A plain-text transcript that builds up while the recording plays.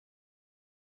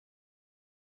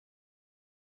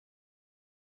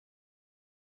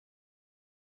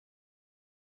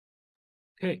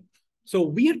Okay, so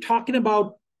we are talking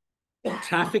about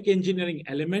traffic engineering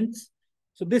elements.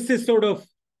 So this is sort of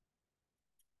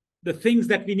the things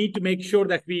that we need to make sure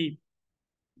that we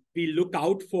look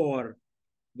out for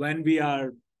when we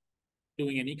are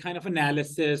doing any kind of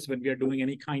analysis, when we are doing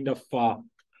any kind of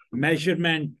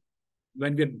measurement,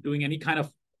 when we're doing any kind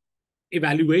of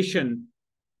evaluation.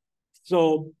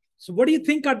 So what do you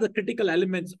think are the critical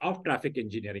elements of traffic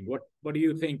engineering? What do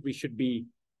you think we should be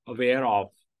aware of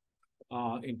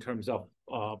in terms of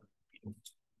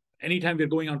anytime we're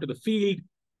going out to the field,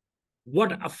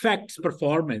 what affects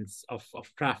performance of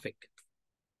traffic?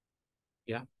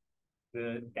 Yeah.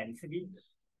 The density?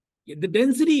 The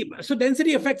density, so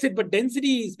density affects it, but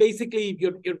density is basically,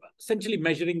 you're essentially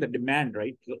measuring the demand,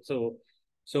 right? So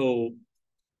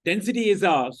density is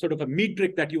a sort of a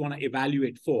metric that you want to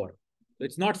evaluate for.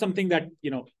 It's not something that,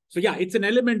 so yeah, it's an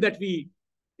element that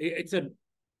it's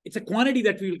a quantity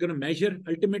that we're going to measure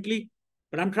ultimately,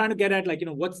 but I'm trying to get at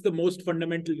what's the most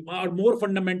fundamental or more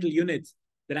fundamental units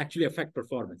that actually affect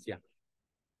performance. Yeah.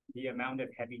 The amount of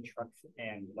heavy trucks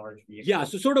and large vehicles. Yeah.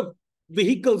 So sort of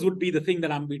vehicles would be the thing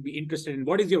that would be interested in.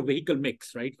 What is your vehicle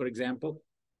mix, right? For example,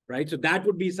 right? So that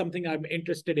would be something I'm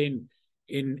interested in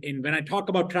when I talk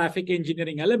about traffic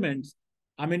engineering elements.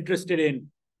 I'm interested in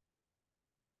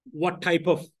what type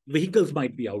of vehicles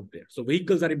might be out there. So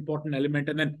vehicles are important element.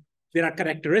 And then there are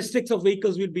characteristics of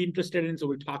vehicles we'll be interested in. So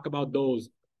we'll talk about those.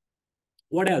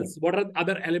 What else? What are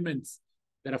other elements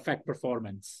that affect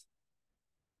performance?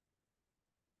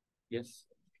 Yes.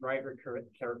 Driver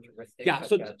characteristics. Yeah,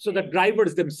 so the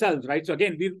drivers themselves, right? So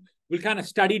again, we'll kind of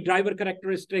study driver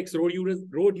characteristics, road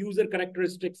user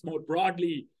characteristics more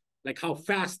broadly, like how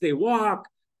fast they walk,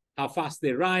 how fast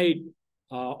they ride,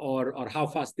 or how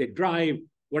fast they drive,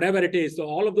 whatever it is. So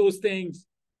all of those things,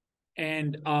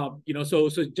 and so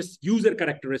just user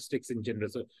characteristics in general.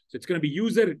 So it's going to be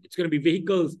it's going to be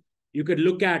vehicles. You could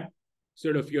look at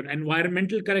sort of your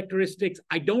environmental characteristics.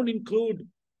 I don't include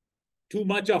too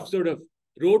much of sort of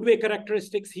roadway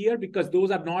characteristics here, because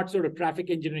those are not sort of traffic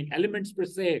engineering elements per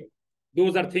se.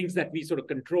 Those are things that we sort of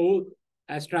control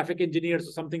as traffic engineers,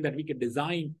 or something that we can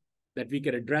design, that we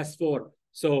can address for.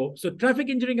 So traffic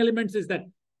engineering elements is that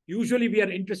usually we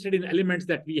are interested in elements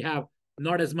that we have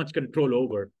not as much control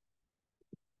over.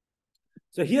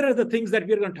 So here are the things that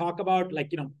we're going to talk about,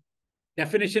 like,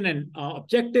 definition and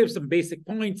objectives, some basic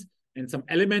points and some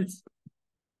elements.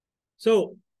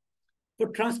 So for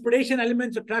transportation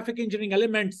elements or traffic engineering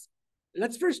elements,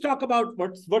 let's first talk about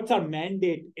what's our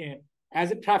mandate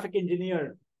as a traffic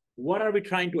engineer. What are we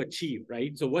trying to achieve,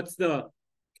 right? So what's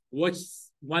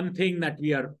one thing that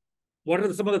what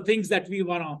are some of the things that we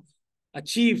want to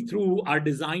achieve through our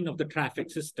design of the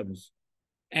traffic systems?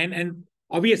 And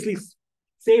obviously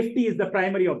safety is the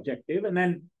primary objective, and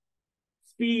then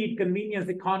speed, convenience,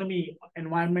 economy,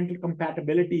 environmental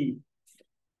compatibility.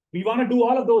 We want to do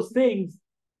all of those things.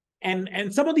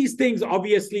 And some of these things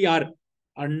obviously are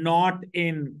not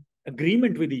in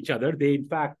agreement with each other. They, in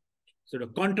fact, sort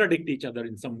of contradict each other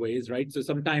in some ways, right? So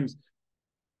sometimes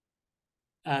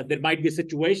there might be a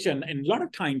situation, and a lot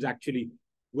of times actually,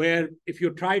 where if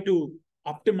you try to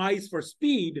optimize for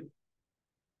speed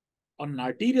on an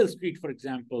arterial street, for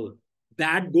example,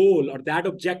 that goal or that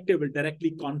objective will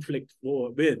directly conflict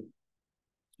with,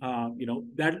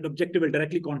 that objective will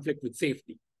directly conflict with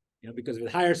safety, because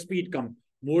with higher speed come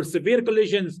more severe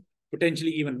collisions,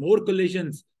 potentially even more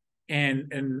collisions.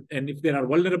 And if there are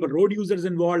vulnerable road users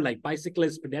involved, like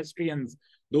bicyclists, pedestrians,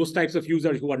 those types of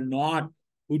users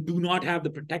who do not have the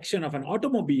protection of an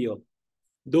automobile,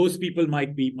 those people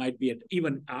might be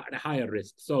even at a higher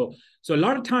risk. So a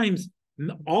lot of times,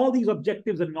 all these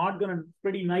objectives are not going to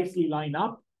pretty nicely line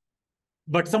up,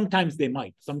 but sometimes they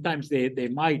might. Sometimes they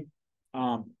might.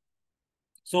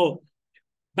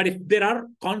 But if there are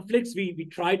conflicts, we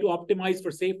try to optimize for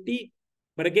safety.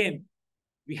 But again,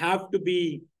 we have to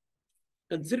be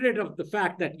considerate of the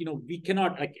fact that, we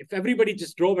cannot, like, if everybody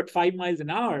just drove at 5 miles an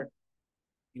hour,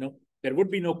 there would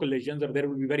be no collisions, or there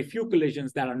would be very few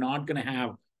collisions that are not going to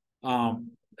have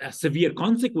severe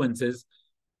consequences.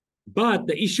 But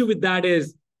the issue with that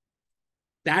is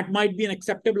that might be an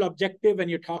acceptable objective when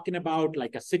you're talking about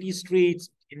like a city streets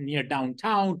near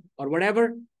downtown or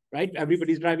whatever, right?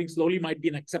 Everybody's driving slowly might be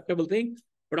an acceptable thing.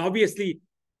 But obviously,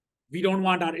 we don't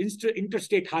want our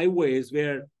interstate highways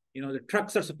where, the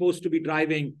trucks are supposed to be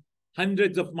driving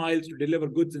hundreds of miles to deliver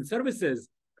goods and services.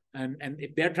 And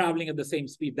if they're traveling at the same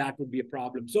speed, that would be a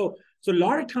problem. So a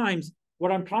lot of times,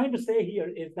 what I'm trying to say here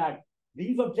is that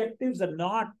these objectives are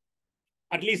not,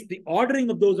 at least the ordering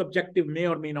of those objectives may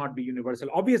or may not be universal.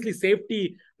 Obviously,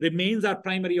 safety remains our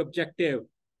primary objective.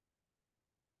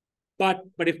 But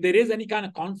if there is any kind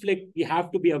of conflict, we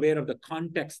have to be aware of the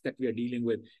context that we are dealing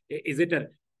with. Is it a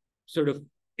sort of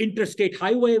interstate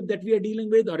highway that we are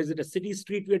dealing with, or is it a city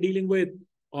street we are dealing with?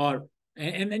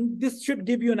 And this should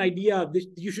give you an idea.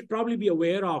 You should probably be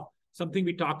aware of something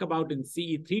we talk about in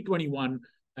CE 321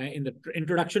 in the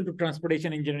Introduction to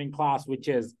Transportation Engineering class, which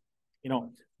is,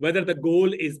 whether the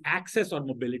goal is access or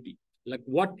mobility. Like,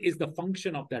 what is the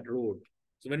function of that road?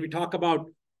 So when we talk about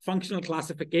functional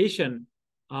classification,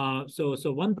 so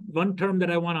one term that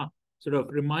I want to sort of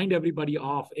remind everybody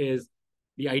of is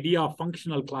the idea of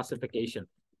functional classification.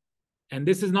 And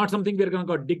this is not something we're going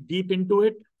to go dig deep into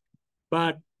it,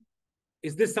 but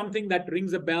is this something that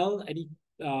rings a bell?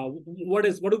 What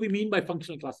do we mean by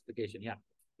functional classification? Yeah.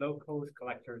 Locals,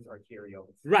 collectors,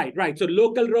 arterials. Right. So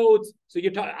local roads. So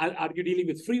are you dealing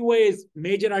with freeways,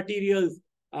 major arterials,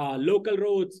 local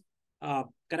roads,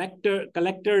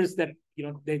 collectors that,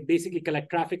 they basically collect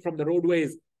traffic from the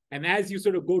roadways. And as you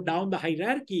sort of go down the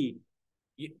hierarchy,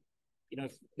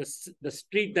 the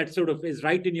street that sort of is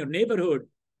right in your neighborhood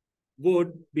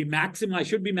should be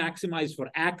maximized for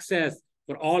access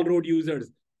for all road users.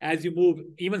 As you move,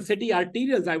 even city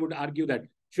arterials, I would argue that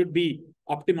should be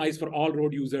optimized for all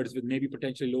road users with maybe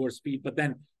potentially lower speed. But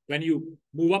then when you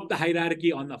move up the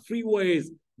hierarchy on the freeways,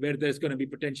 where there's going to be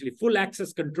potentially full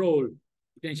access control,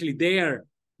 potentially there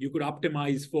you could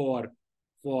optimize for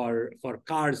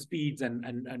car speeds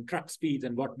and truck speeds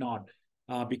and whatnot,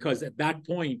 because at that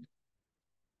point,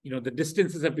 the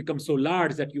distances have become so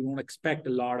large that you won't expect a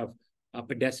lot of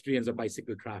pedestrians or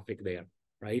bicycle traffic there,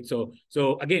 right? So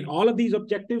again, all of these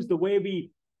objectives,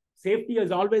 safety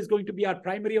is always going to be our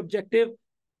primary objective,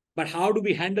 but how do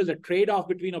we handle the trade-off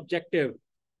between objective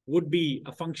would be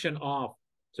a function of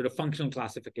sort of functional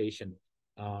classification.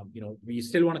 We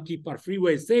still want to keep our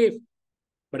freeways safe,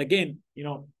 but again,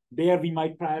 there we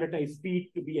might prioritize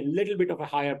speed to be a little bit of a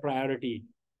higher priority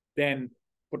than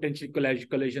potential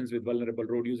collisions with vulnerable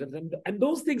road users. And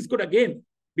those things could, again,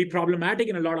 be problematic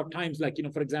in a lot of times. Like,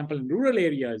 for example, in rural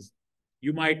areas,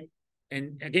 you might,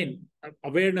 and again,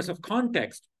 awareness of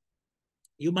context,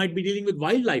 you might be dealing with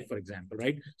wildlife, for example,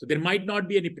 right? So there might not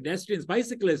be any pedestrians,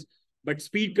 bicyclists, but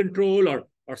speed control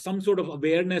or some sort of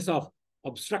awareness of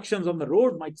obstructions on the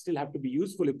road might still have to be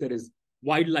useful if there is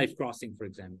wildlife crossing, for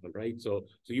example, right? So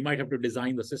you might have to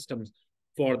design the systems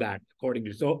for that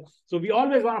accordingly. So we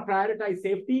always want to prioritize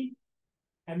safety,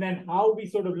 and then how we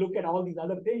sort of look at all these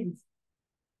other things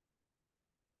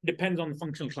depends on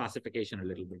functional classification a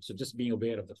little bit. So just being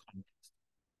aware of the context.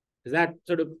 Is that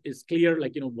sort of is clear,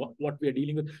 like, what we are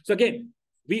dealing with? So again,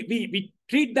 we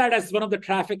treat that as one of the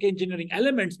traffic engineering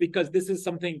elements, because this is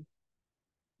something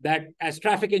that as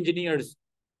traffic engineers,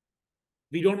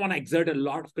 we don't want to exert a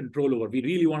lot of control over. We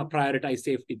really want to prioritize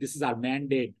safety. This is our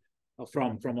mandate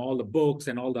from all the books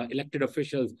and all the elected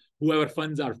officials, whoever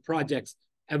funds our projects,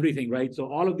 everything, right?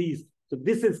 So all of these, so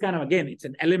this is kind of, again, it's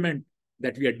an element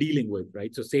that we are dealing with,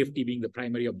 right? So safety being the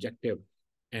primary objective,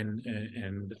 and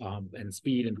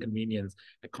speed and convenience,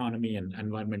 economy and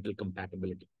environmental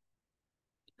compatibility.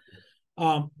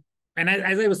 And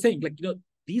as I was saying, like,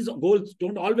 these goals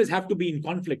don't always have to be in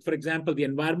conflict. For example, the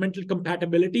environmental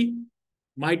compatibility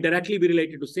might directly be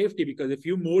related to safety, because if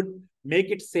you make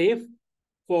it safe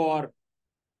for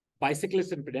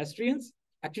bicyclists and pedestrians,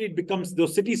 actually it becomes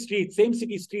those same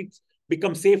city streets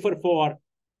become safer for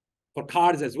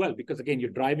cars as well, because again, you're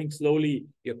driving slowly,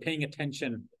 you're paying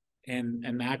attention,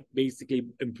 and that basically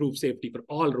improves safety for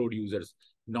all road users,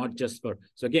 not just for.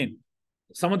 So again,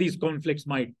 some of these conflicts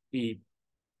might be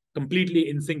completely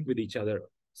in sync with each other.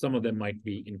 Some of them might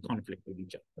be in conflict with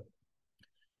each other.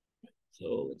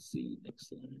 So let's see, next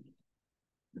slide.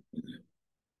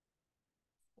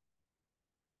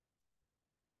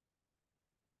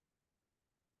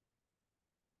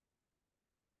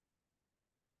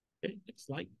 Okay, next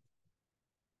slide.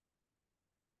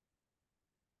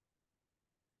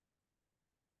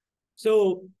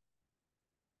 So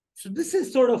this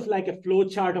is sort of like a flow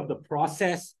chart of the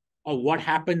process of what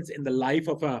happens in the life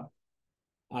of a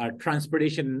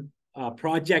transportation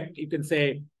project, you can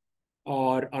say,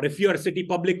 or if you're a city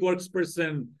public works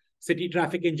person, city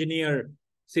traffic engineer,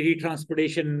 city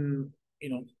transportation,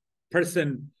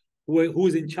 person who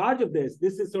is in charge of this.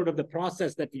 This is sort of the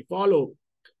process that we follow.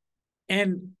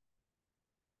 And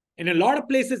in a lot of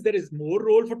places, there is more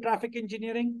role for traffic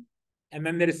engineering. And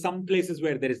then there is some places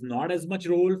where there is not as much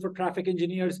role for traffic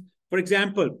engineers. For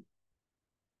example,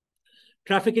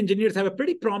 traffic engineers have a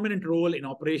pretty prominent role in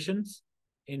operations,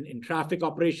 in traffic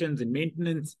operations, in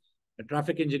maintenance. The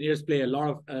traffic engineers play a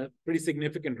lot of pretty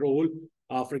significant role.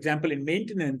 For example, in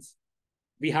maintenance,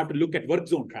 we have to look at work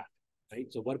zone traffic. right?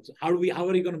 So how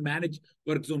are you going to manage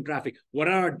work zone traffic? What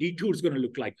are our detours going to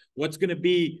look like? What's going to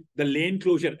be the lane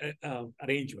closure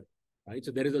arrangement, right?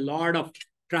 So there is a lot of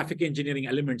traffic engineering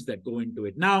elements that go into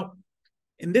it. Now,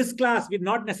 in this class, we're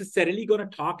not necessarily going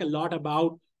to talk a lot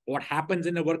about what happens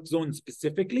in a work zone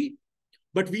specifically,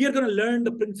 but we are going to learn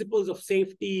the principles of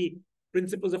safety,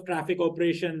 principles of traffic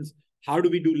operations. How do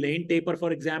we do lane taper,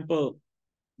 for example?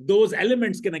 Those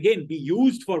elements can, again, be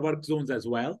used for work zones as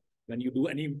well when you do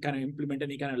any kind of implement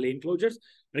any kind of lane closures.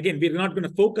 But again, we're not going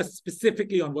to focus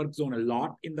specifically on work zone a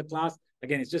lot in the class.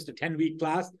 Again, it's just a 10-week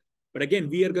class. But again,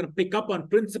 we are going to pick up on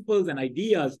principles and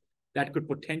ideas that could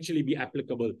potentially be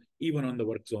applicable even on the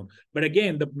work zone. But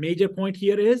again, the major point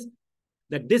here is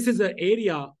that this is an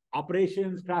area,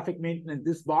 operations, traffic maintenance,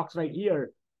 this box right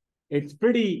here, it's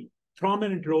pretty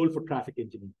prominent role for traffic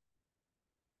engineering,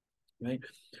 right?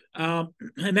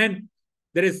 And then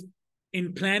there is,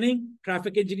 in planning,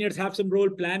 traffic engineers have some role.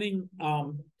 Planning,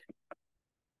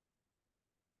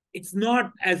 it's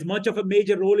not as much of a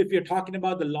major role if you're talking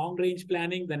about the long-range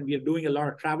planning. Then we are doing a lot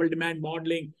of travel demand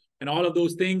modeling and all of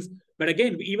those things. But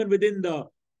again, even within the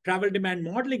travel demand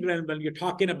modeling realm, when you're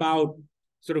talking about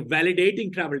sort of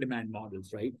validating travel demand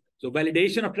models, right? So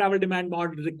validation of travel demand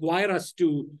models require us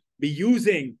to be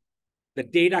using the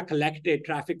data collected,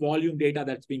 traffic volume data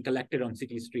that's being collected on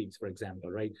city streets, for example,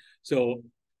 right? So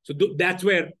that's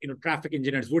where, traffic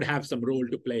engineers would have some role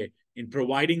to play in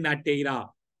providing that data,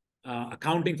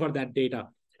 accounting for that data.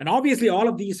 And obviously, all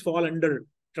of these fall under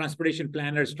transportation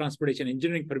planners, transportation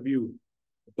engineering purview.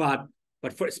 But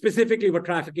specifically for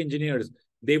traffic engineers,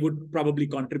 they would probably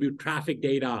contribute traffic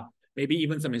data, maybe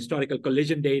even some historical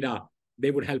collision data.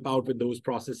 They would help out with those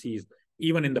processes,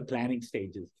 even in the planning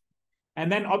stages.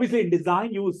 And then obviously in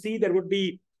design, you will see there would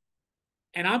be,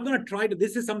 and I'm going to try to,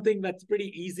 this is something that's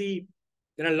pretty easy.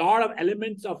 There are a lot of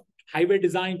elements of highway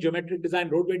design, geometric design,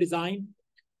 roadway design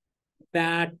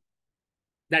that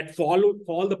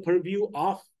fall the purview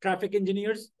of traffic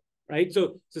engineers, right?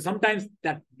 So sometimes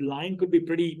that line could be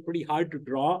pretty hard to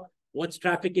draw. What's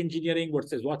traffic engineering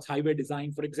versus what's highway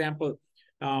design, for example?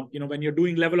 When you're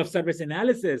doing level of service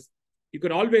analysis, you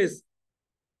could always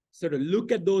sort of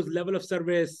look at those level of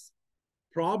service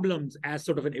problems as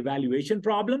sort of an evaluation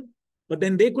problem, but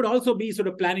then they could also be sort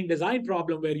of planning design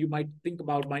problem where you might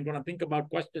want to think about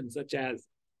questions such as,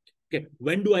 okay,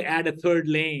 when do I add a third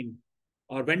lane,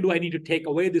 or when do I need to take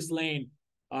away this lane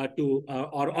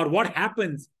or what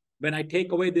happens when I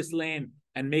take away this lane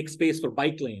and make space for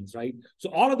bike lanes, right? So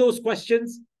all of those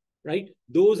questions, right?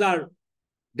 Those are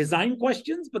design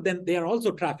questions, but then they are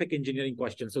also traffic engineering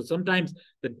questions. So sometimes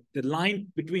the line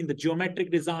between the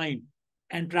geometric design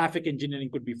and traffic engineering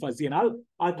could be fuzzy. And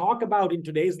I'll talk about in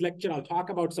today's lecture, I'll talk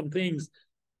about some things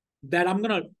that I'm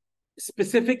going to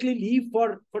specifically leave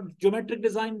for geometric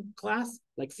design class,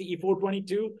 like CE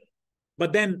 422.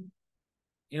 But then,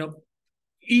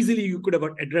 easily you could have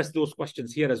addressed those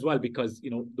questions here as well, because,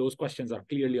 those questions are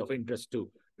clearly of interest to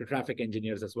traffic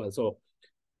engineers as well.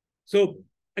 So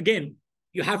again,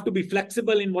 you have to be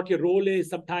flexible in what your role is.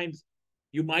 Sometimes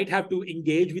you might have to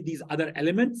engage with these other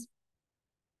elements.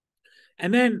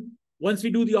 And then once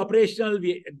we do the operational,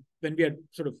 when we are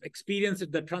sort of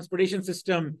experienced the transportation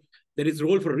system, there is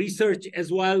role for research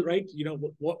as well, right?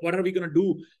 What are we going to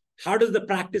do? How does the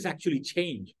practice actually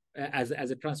change as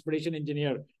a transportation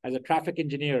engineer, as a traffic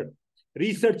engineer?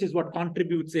 Research is what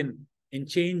contributes in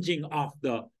changing of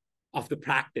the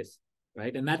practice,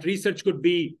 right? And that research could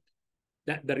be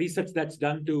that the research that's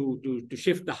done to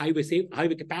shift the highway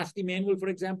capacity manual, for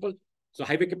example. So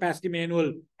highway capacity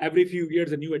manual, every few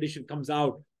years, a new edition comes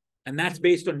out, and that's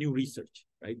based on new research,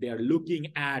 right? They are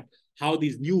looking at how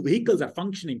these new vehicles are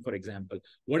functioning, for example.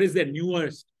 What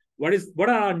are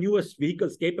our newest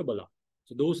vehicles capable of?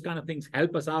 So those kind of things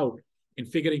help us out in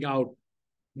figuring out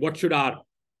what should our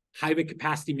highway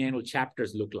capacity manual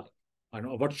chapters look like,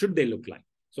 or what should they look like?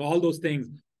 So all those things.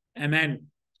 And then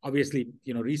obviously,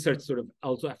 research sort of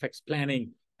also affects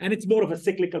planning, and it's more of a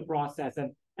cyclical process.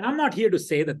 And I'm not here to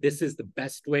say that this is the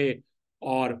best way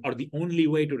or the only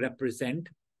way to represent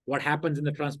what happens in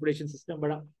the transportation system.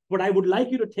 But what I would like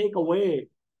you to take away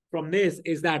from this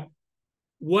is that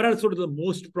what are sort of the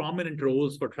most prominent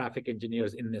roles for traffic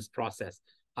engineers in this process?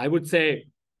 I would say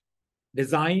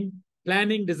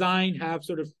planning, design have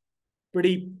sort of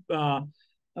pretty,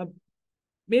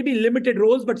 maybe limited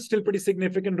roles, but still pretty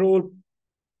significant role.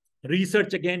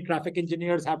 Research, again, traffic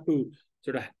engineers have to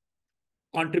sort of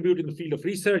contribute in the field of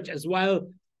research as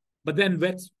well. But then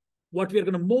what we're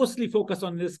going to mostly focus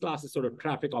on in this class is sort of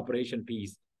traffic operation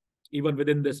piece. Even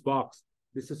within this box,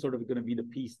 this is sort of going to be the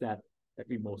piece that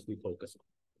we mostly focus on.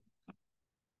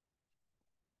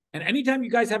 And anytime you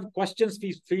guys have questions,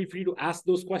 please feel free to ask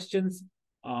those questions.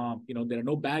 There are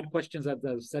no bad questions, as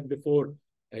I've said before.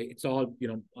 It's all,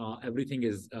 everything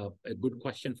is a good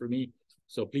question for me.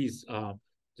 So please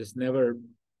just never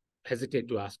hesitate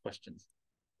to ask questions.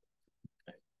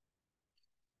 Okay.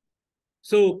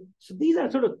 So these are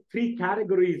sort of three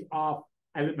categories of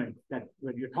elements that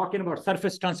when you're talking about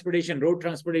surface transportation, road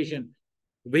transportation,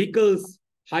 vehicles,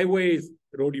 highways,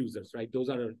 road users, right? Those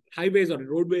are highways or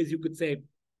roadways, you could say,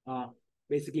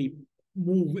 basically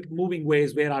moving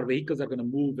ways where our vehicles are going to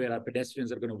move, where our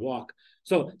pedestrians are going to walk.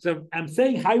 So I'm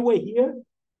saying highway here,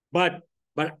 but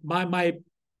my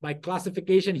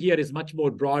classification here is much more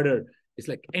broader. It's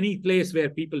like any place where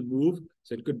people move.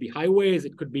 So it could be highways,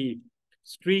 it could be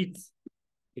streets,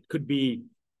 it could be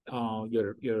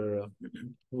your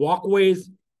walkways,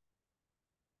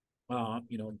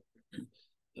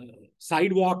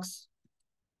 sidewalks.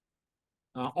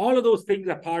 All of those things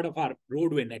are part of our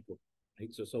roadway network,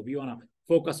 right? So we want to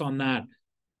focus on that.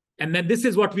 And then this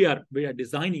is what we are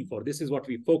designing for. This is what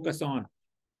we focus on.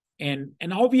 And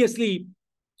obviously,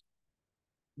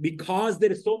 because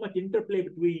there is so much interplay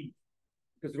between,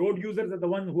 because road users are the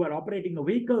ones who are operating the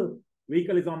vehicle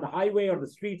is on the highway or the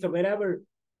streets or wherever,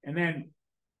 and then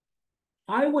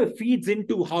highway feeds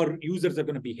into how users are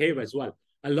going to behave as well.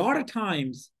 A lot of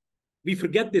times, we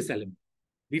forget this element.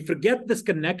 We forget this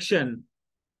connection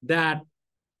that,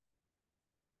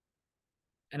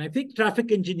 and I think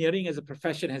traffic engineering as a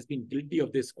profession has been guilty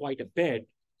of this quite a bit.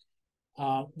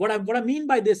 What I mean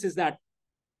by this is the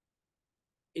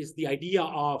idea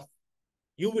of,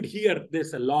 you would hear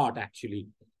this a lot actually,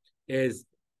 is,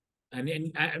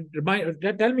 and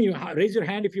tell me, raise your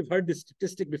hand if you've heard this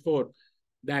statistic before,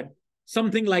 that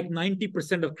something like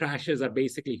 90% of crashes are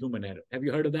basically human error. Have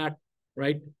you heard of that?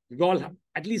 Right? We've all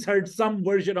at least heard some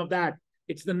version of that.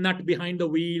 It's the nut behind the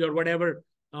wheel or whatever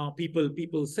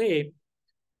people say.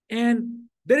 And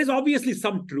there is obviously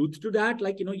some truth to that.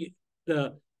 Like,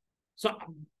 so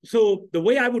the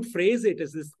way I would phrase it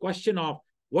is this question of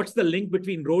what's the link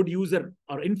between road user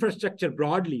or infrastructure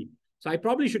broadly. So I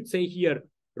probably should say here,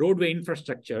 roadway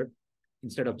infrastructure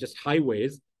instead of just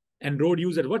highways, and road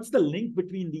user. What's the link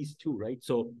between these two, right?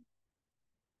 So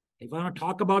if I want to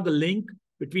talk about the link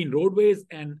between roadways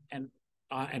and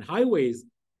highways,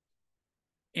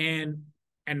 and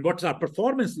what's our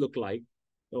performance look like?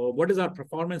 So what does our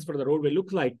performance for the roadway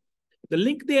look like? The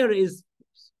link there is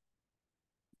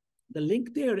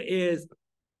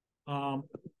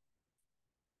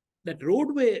that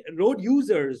road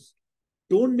users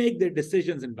don't make their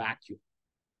decisions in vacuum.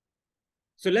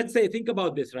 So let's say, think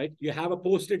about this, right? You have a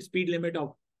posted speed limit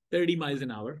of 30 miles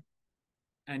an hour,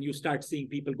 and you start seeing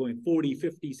people going 40,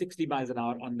 50, 60 miles an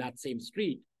hour on that same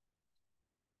street.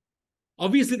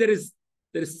 Obviously, there is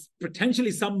potentially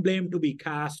some blame to be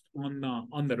cast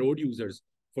on the road users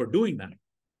for doing that,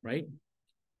 right?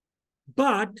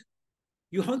 But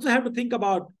you also have to think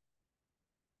about,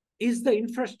 is the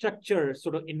infrastructure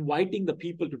sort of inviting the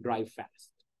people to drive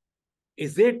fast?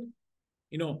 Is it,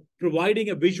 providing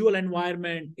a visual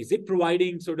environment? Is it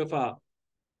providing sort of a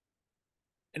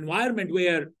environment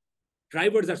where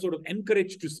drivers are sort of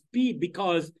encouraged to speed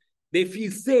because they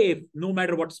feel safe no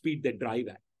matter what speed they drive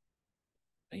at,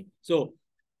 right? So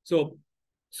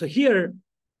here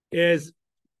is,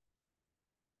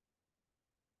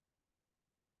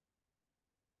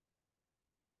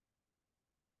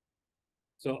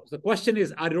 so the question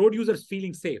is, are road users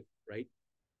feeling safe, right?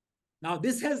 Now,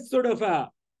 this has sort of a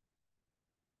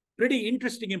pretty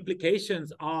interesting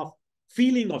implications of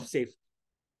feeling of safety.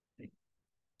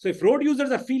 So if road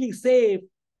users are feeling safe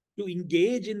to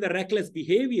engage in the reckless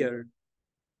behavior,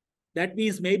 that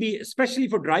means maybe, especially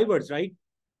for drivers, right,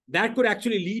 that could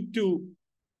actually lead to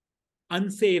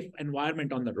unsafe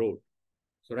environment on the road.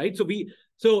 So, right, so we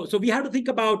have to think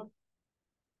about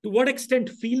to what extent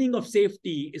feeling of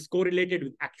safety is correlated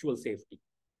with actual safety.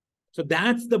 So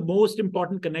that's the most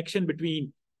important connection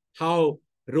between how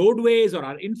roadways or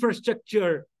our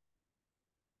infrastructure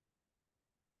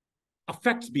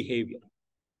affects behavior.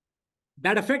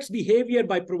 That affects behavior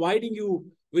by providing you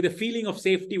with a feeling of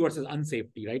safety versus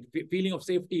unsafety, right? Feeling of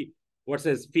safety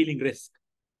versus feeling risk.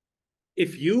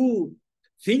 If you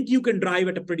think you can drive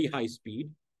at a pretty high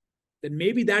speed, then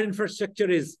maybe that infrastructure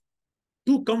is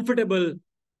too comfortable,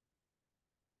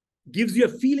 gives you a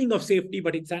feeling of safety,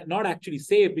 but it's not actually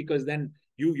safe, because then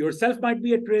you yourself might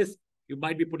be at risk. You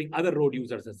might be putting other road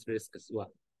users at risk as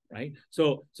well, right?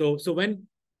 So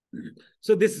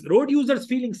this road users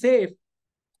feeling safe,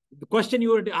 the question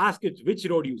you want to ask is which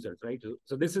road users, right?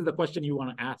 So this is the question you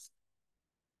want to ask.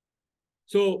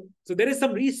 So there is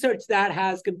some research that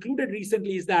has concluded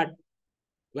recently is that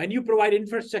when you provide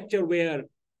infrastructure where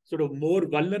sort of more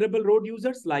vulnerable road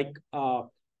users like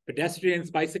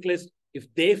pedestrians, bicyclists,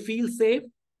 if they feel safe,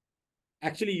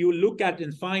 actually you look at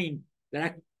and find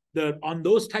that on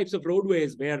those types of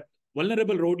roadways where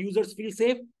vulnerable road users feel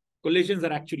safe, collisions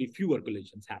are actually fewer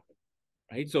collisions happen,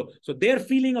 right? So their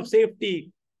feeling of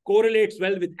safety correlates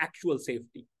well with actual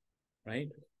safety, right?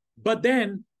 But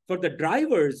then for the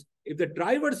drivers, if the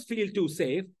drivers feel too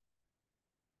safe,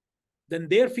 then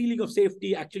their feeling of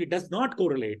safety actually does not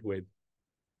correlate with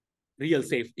real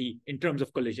safety in terms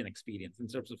of collision experience, in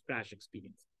terms of crash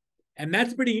experience. And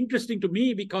that's pretty interesting to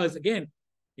me because, again,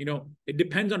 it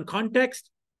depends on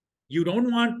context. You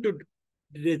don't want to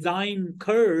design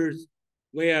curves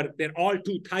where they're all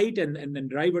too tight and then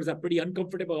drivers are pretty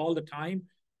uncomfortable all the time,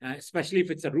 especially if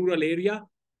it's a rural area.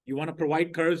 You want to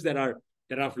provide curves that are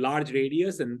of large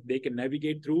radius and they can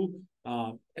navigate through.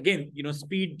 Again,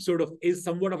 speed sort of is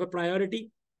somewhat of a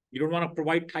priority. You don't want to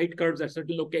provide tight curves at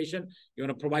certain location. You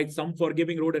want to provide some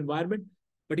forgiving road environment.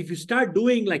 But if you start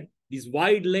doing like these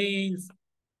wide lanes,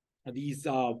 these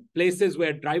places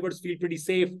where drivers feel pretty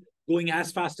safe going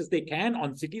as fast as they can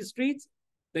on city streets,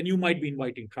 then you might be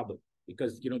inviting trouble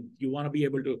because you want to be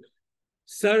able to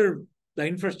serve the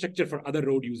infrastructure for other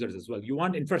road users as well. You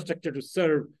want infrastructure to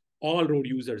serve all road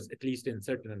users, at least in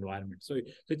certain environments. So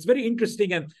it's very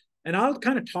interesting. And I'll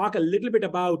kind of talk a little bit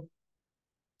about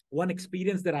one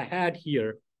experience that I had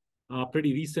here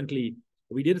pretty recently.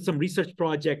 We did some research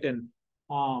project and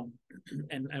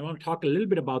I want to talk a little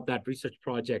bit about that research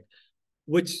project,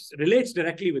 which relates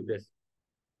directly with this.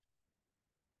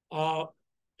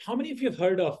 How many of you have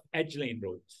heard of edge lane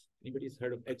roads? Anybody's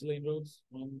heard of edge lane roads?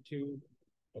 1, 2.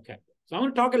 Okay. So I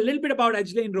want to talk a little bit about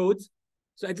edge lane roads.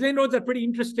 So edge lane roads are pretty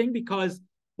interesting because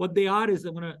what they are is,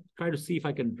 I'm going to try to see if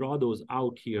I can draw those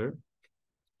out here.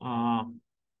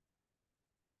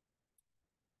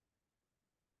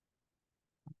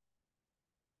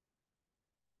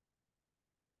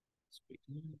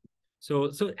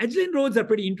 So edge lane roads are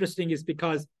pretty interesting is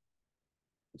because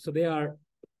they're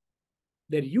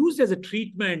used as a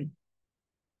treatment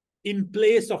in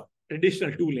place of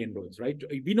traditional 2-lane roads, right?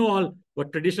 We know all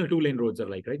what traditional 2-lane roads are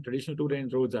like, right? Traditional 2-lane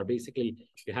roads are basically,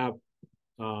 you have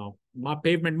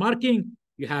pavement marking,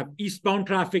 you have eastbound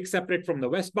traffic separate from the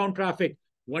westbound traffic.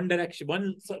 One direction,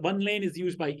 one lane is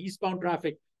used by eastbound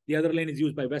traffic, the other lane is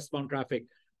used by westbound traffic.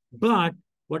 But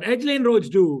what edge lane roads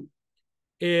do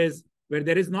is where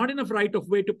there is not enough right of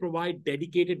way to provide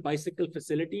dedicated bicycle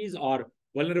facilities or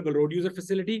vulnerable road user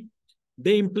facility,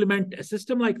 they implement a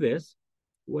system like this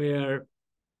where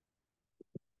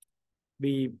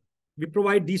we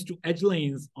provide these 2 edge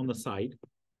lanes on the side.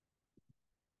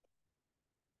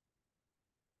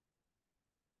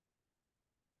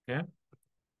 Okay.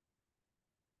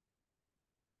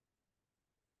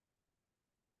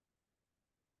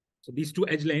 So these 2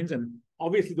 edge lanes, and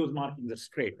obviously those markings are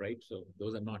straight, right? So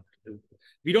those are not,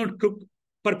 we don't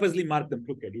purposely mark them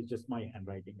crooked. It's just my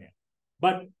handwriting there.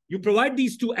 But you provide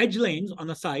these 2 edge lanes on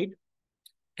the side,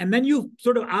 and then you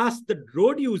sort of ask the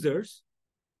road users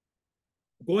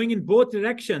going in both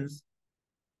directions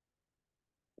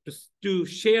to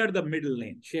share the middle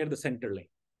lane, share the center lane.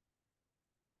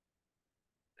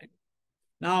 Right?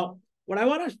 Now, what I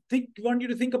want you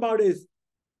to think about is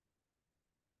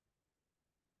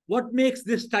what makes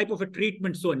this type of a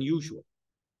treatment so unusual?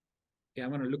 Okay,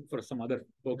 I'm going to look for some other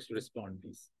folks to respond,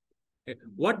 please. Okay.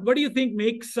 What do you think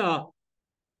makes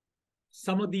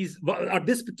some of these, or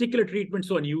this particular treatment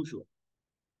so unusual?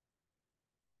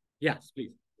 Yes,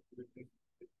 please.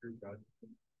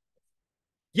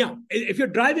 Yeah, if you're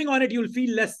driving on it, you'll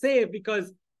feel less safe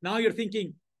because now you're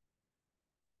thinking,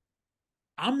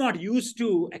 I'm not used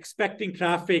to expecting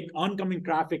oncoming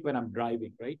traffic when I'm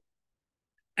driving, right?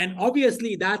 And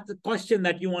obviously that's the question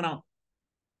that you want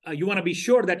to be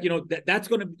sure that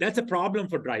that's a problem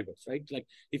for drivers, right? Like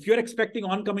if you're expecting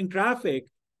oncoming traffic,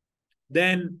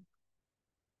 then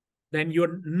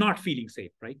you're not feeling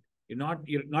safe, right?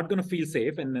 You're not going to feel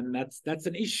safe, and then that's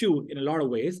an issue in a lot of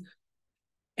ways.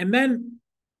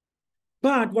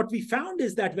 But what we found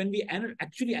is that when we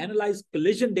actually analyze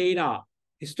collision data,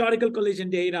 historical collision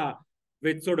data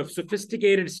with sort of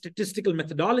sophisticated statistical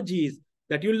methodologies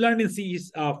that you'll learn in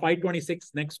CE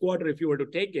 526 next quarter if you were to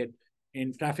take it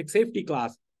in traffic safety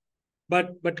class.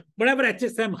 But whatever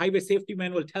HSM, Highway Safety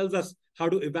Manual, tells us how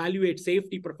to evaluate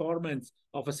safety performance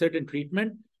of a certain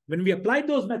treatment, when we applied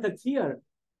those methods here,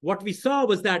 what we saw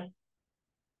was that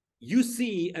you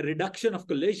see a reduction of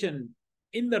collision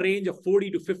in the range of 40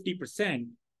 to 50%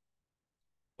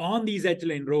 on these edge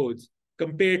lane roads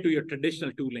compared to your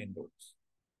traditional 2-lane roads.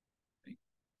 Right?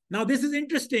 Now, this is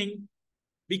interesting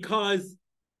because,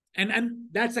 and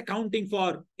that's accounting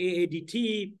for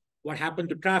AADT, what happened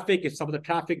to traffic, if some of the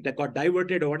traffic that got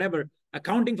diverted or whatever,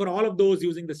 accounting for all of those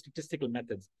using the statistical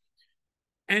methods.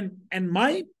 And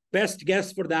my best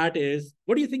guess for that is,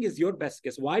 what do you think is your best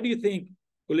guess? Why do you think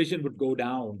collision would go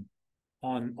down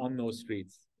on those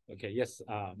streets? Okay, yes,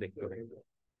 Vic, go ahead.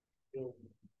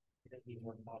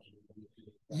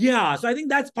 Yeah, so I think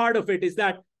that's part of it, is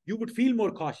that you would feel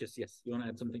more cautious. Yes, you want to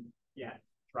add something? Yeah,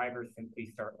 drivers simply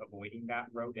start avoiding that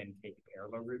road and take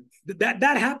parallel routes.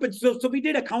 That happens. So we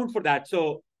did account for that.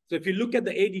 So if you look at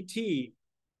the ADT,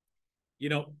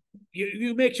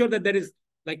 you make sure that there is,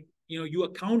 like, you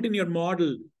account in your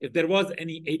model if there was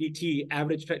any ADT,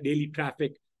 average daily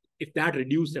traffic, if that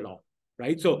reduced at all,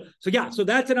 right? So yeah, so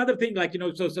that's another thing, like,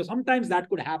 so sometimes that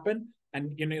could happen.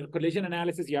 And collision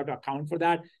analysis, you have to account for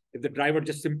that. If the driver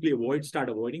just simply start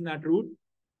avoiding that route.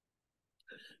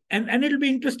 And it'll be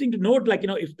interesting to note, like,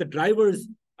 if the drivers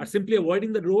are simply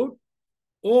avoiding the road,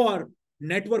 or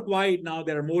network-wide now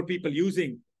there are more people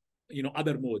using,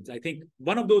 other modes. I think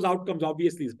one of those outcomes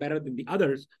obviously is better than the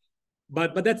others,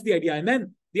 but that's the idea. And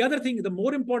then the other thing, the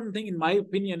more important thing in my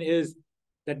opinion, is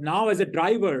that now as a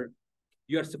driver,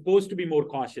 you are supposed to be more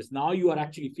cautious. Now you are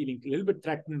actually feeling a little bit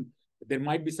threatened. There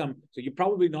might be so you're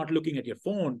probably not looking at your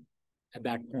phone at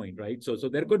that point, right? So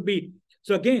there could be,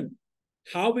 so again,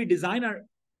 how we design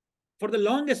for the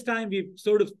longest time, we've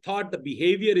sort of thought the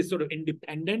behavior is sort of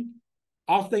independent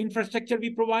of the infrastructure we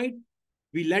provide.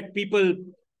 We let people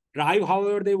drive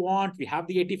however they want. We have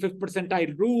the 85th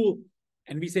percentile rule,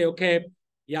 and we say, okay,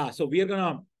 yeah, so we are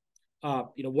going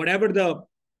to, whatever the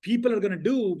people are going to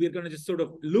do, we're going to just sort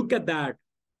of look at that.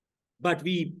 But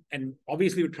and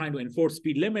obviously we're trying to enforce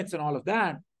speed limits and all of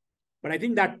that. But I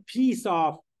think that piece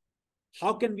of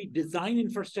how can we design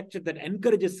infrastructure that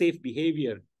encourages safe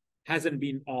behavior hasn't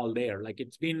been all there. Like,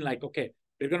 it's been like, okay,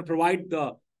 we're going to provide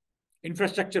the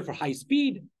infrastructure for high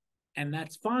speed, and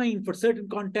that's fine for certain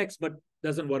contexts, but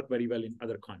doesn't work very well in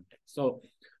other contexts. So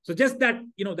just that,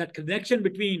 that connection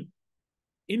between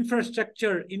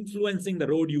infrastructure influencing the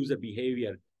road user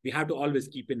behavior, we have to always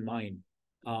keep in mind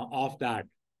of that.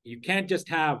 You can't just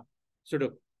have sort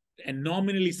of a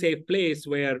nominally safe place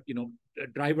where,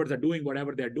 drivers are doing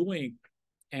whatever they're doing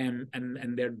and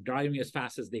they're driving as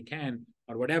fast as they can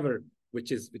or whatever,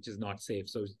 which is not safe.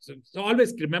 So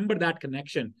always remember that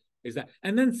connection is that.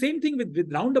 And then same thing with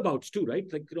roundabouts too, right?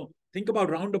 Like, think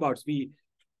about roundabouts. We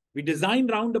design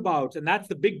roundabouts, and that's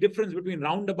the big difference between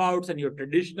roundabouts and your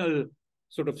traditional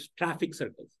sort of traffic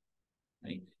circles,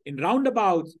 right? In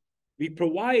roundabouts, we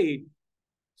provide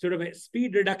sort of a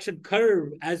speed reduction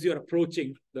curve as you're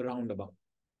approaching the roundabout,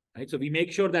 right? So we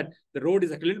make sure that the road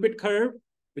is a little bit curved,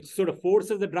 which sort of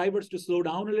forces the drivers to slow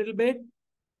down a little bit.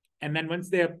 And then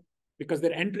because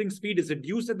their entering speed is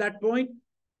reduced at that point,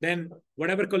 then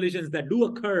whatever collisions that do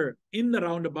occur in the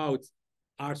roundabouts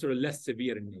are sort of less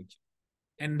severe in nature.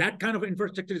 And that kind of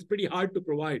infrastructure is pretty hard to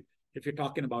provide if you're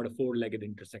talking about a four-legged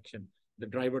intersection. The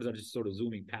drivers are just sort of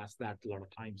zooming past that a lot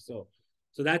of times. So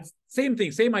that's same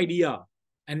thing, same idea.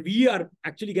 And we are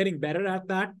actually getting better at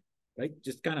that, right?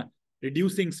 Just kind of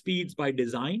reducing speeds by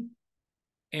design.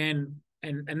 And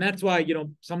that's why,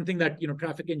 something that,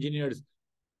 traffic engineers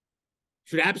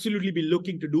should absolutely be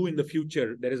looking to do in the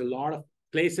future. There is a lot of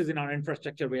places in our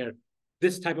infrastructure where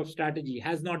this type of strategy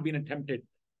has not been attempted,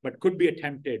 but could be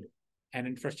attempted, and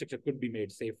infrastructure could be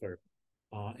made safer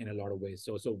in a lot of ways.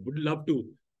 So would love to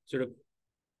sort of,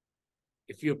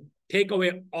 if you take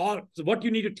away so what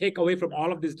you need to take away from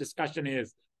all of this discussion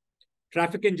is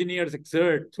traffic engineers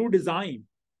through design,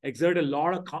 exert a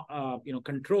lot of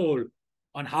control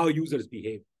on how users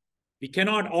behave. We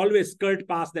cannot always skirt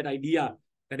past that idea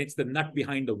that it's the nut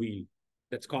behind the wheel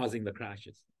that's causing the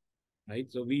crashes, right?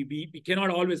 So we cannot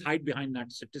always hide behind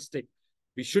that statistic.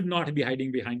 We should not be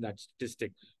hiding behind that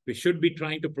statistic. We should be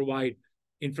trying to provide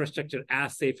infrastructure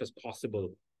as safe as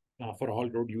possible for all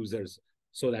road users,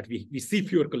 so that we see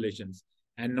fewer collisions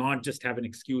and not just have an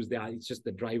excuse that it's just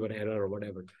the driver error or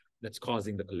whatever that's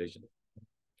causing the collision.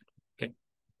 Okay.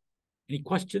 Any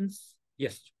questions?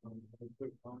 Yes.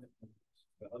 Quick comment.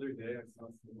 The other day I saw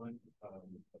someone at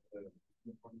the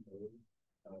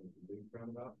big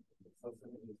roundabout. I saw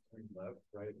someone just turn left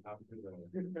right after the.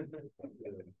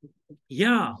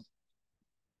 Yeah.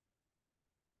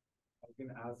 I was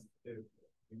gonna ask if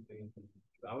you think,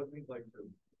 I would think like for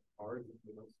cars is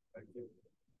the most effective,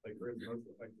 like where it's most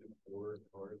effective for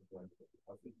cars, like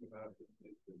I was thinking about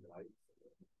is the lights.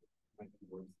 Might be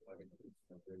worse, like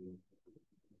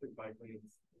bike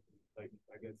lanes, like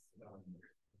I guess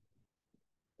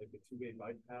like the two-way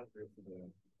bike path versus the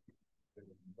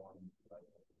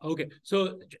Okay,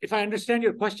 so if I understand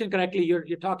your question correctly,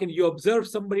 you observe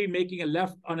somebody making a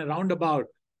left on a roundabout,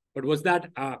 But was that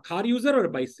a car user or a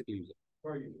bicycle user?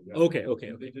 Car user, yeah. Okay, okay,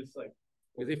 And okay. they just like,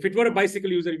 Because if it were a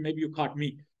bicycle user, maybe you caught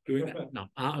me doing that. No,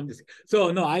 I'm just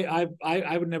so no.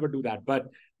 I would never do that. But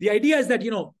the idea is that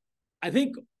I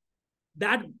think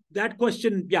that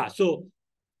question, yeah. So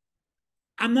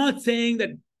I'm not saying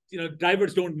that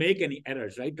drivers don't make any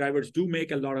errors, right? Drivers do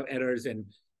make a lot of errors,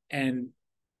 and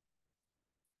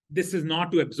this is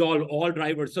not to absolve all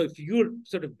drivers. So if you're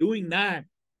sort of doing that,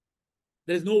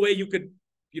 there's no way you could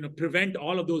prevent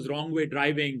all of those wrong way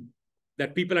driving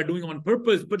that people are doing on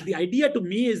purpose. But the idea to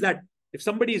me is that if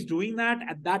somebody is doing that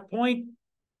at that point,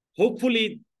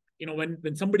 hopefully,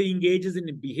 when somebody engages in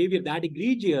a behavior that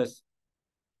egregious,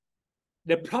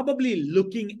 they're probably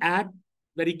looking at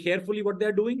very carefully what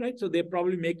they're doing, right? So they're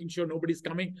probably making sure nobody's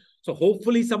coming. So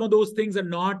hopefully some of those things are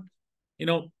not,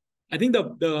 I think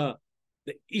the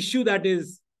issue that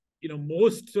is,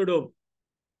 most sort of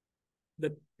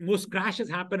the most crashes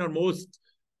happen or most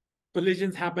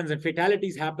collisions happens and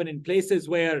fatalities happen in places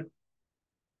where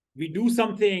we do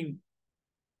something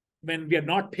when we are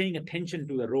not paying attention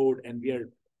to the road and we are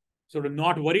sort of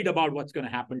not worried about what's going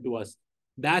to happen to us.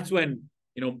 That's when,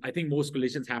 I think most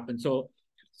collisions happen. So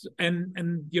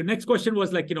and your next question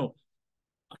was like,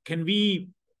 can we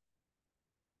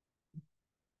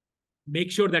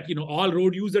make sure that, all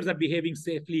road users are behaving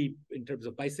safely in terms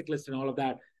of bicyclists and all of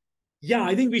that? Yeah,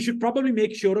 I think we should probably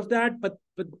make sure of that. But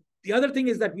the other thing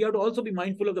is that we have to also be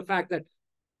mindful of the fact that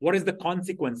what is the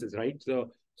consequences, right?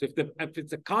 So if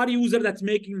it's a car user that's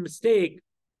making a mistake,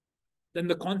 then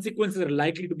the consequences are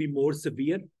likely to be more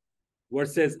severe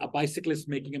versus a bicyclist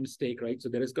making a mistake, right? So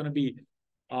there is going to be,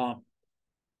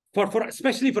 for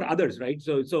especially for others, right?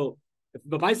 So if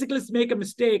the bicyclists make a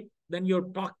mistake, then you're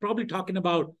probably talking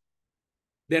about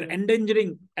they're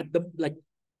endangering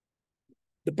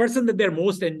the person that they're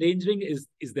most endangering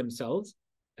is themselves,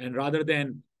 and rather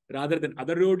than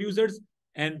other road users.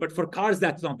 But for cars,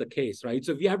 that's not the case, right?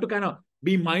 So we have to kind of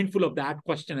be mindful of that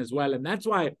question as well. And that's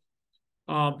why,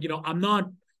 I'm not,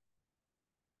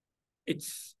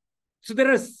 it's, so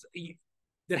this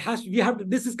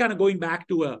is kind of going back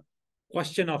to a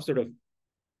question of sort of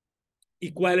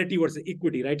equality versus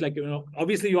equity, right? Like,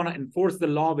 obviously you want to enforce the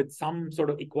law with some sort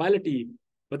of equality,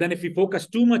 but then if we focus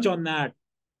too much on that,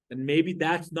 then maybe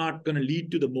that's not going to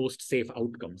lead to the most safe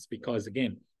outcomes. Because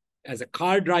again, as a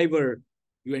car driver,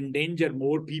 you endanger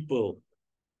more people,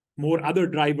 more other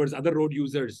drivers, other road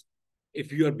users,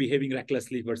 if you are behaving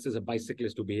recklessly versus a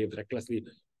bicyclist who behaves recklessly,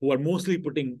 who are mostly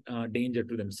putting danger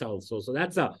to themselves. So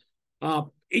that's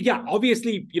yeah,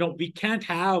 obviously, we can't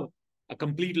have a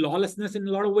complete lawlessness in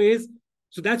a lot of ways.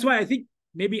 So that's why I think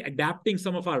maybe adapting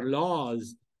some of our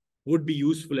laws would be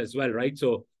useful as well, right?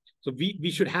 So we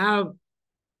should have.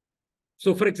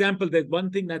 So, for example, there's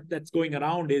one thing that's going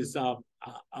around is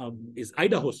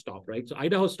Idaho Stop, right? So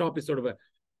Idaho Stop is sort of a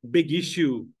big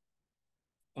issue.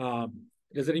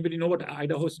 Does anybody know what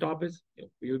Idaho Stop is?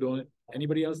 You don't.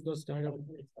 Anybody else knows Idaho?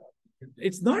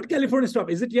 It's not California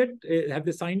Stop, is it yet? Have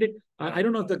they signed it? I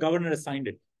don't know if the governor has signed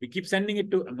it. We keep sending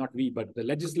it to, not we, but the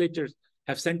legislatures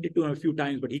have sent it to him a few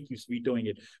times, but he keeps vetoing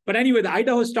it. But anyway, the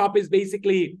Idaho Stop is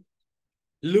basically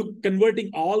converting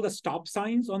all the stop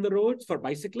signs on the roads for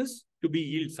bicyclists to be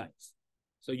yield signs.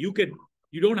 So you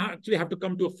don't actually have to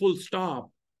come to a full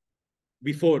stop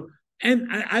before. And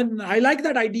I like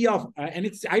that idea of, and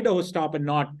it's Idaho Stop and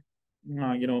not,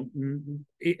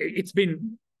 it's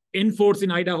been enforced in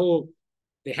Idaho.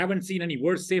 They haven't seen any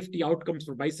worse safety outcomes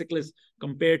for bicyclists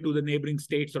compared to the neighboring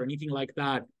states or anything like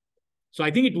that. So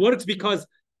I think it works because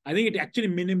I think it actually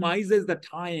minimizes the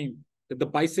time that the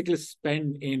bicyclists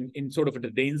spend in sort of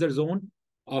the danger zone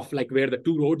of like where the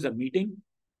two roads are meeting,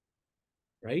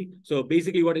 right? So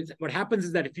basically what happens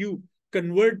is that if you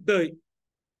convert the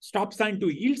stop sign to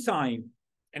a yield sign,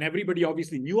 and everybody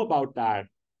obviously knew about that,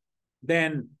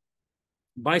 then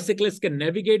bicyclists can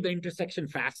navigate the intersection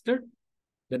faster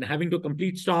than having to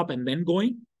complete stop and then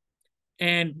going.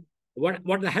 And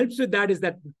what helps with that is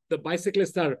that the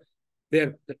bicyclists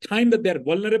the time that they're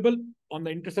vulnerable on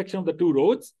the intersection of the two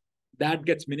roads, that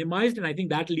gets minimized. And I think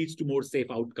that leads to more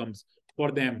safe outcomes for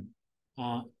them.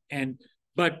 So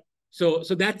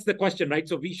that's the question, right?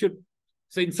 So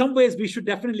in some ways, we should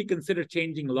definitely consider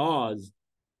changing laws,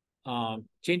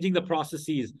 changing the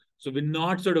processes. So we're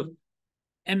not sort of,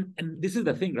 and this is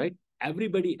the thing, right? Every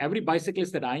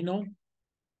bicyclist that I know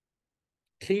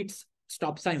treats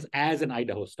stop signs as an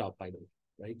Idaho Stop, by the way,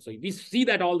 right? So we see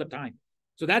that all the time.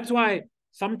 So that's why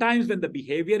sometimes when the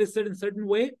behavior is in a certain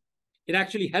way, it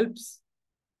actually helps,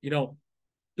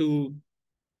 to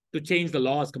change the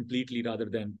laws completely rather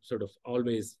than sort of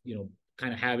always,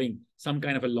 kind of having some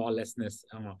kind of a lawlessness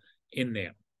in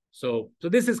there. So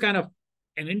this is kind of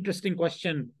an interesting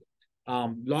question.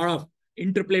 Lot of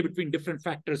interplay between different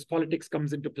factors. Politics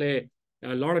comes into play.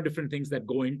 A lot of different things that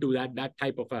go into that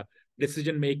type of a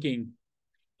decision making.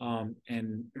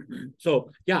 And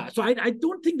so, yeah, so I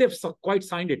don't think they've quite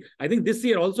signed it. I think this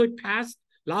year also it passed.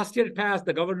 Last year it passed.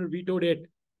 The governor vetoed it.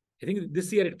 I think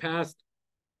this year it passed.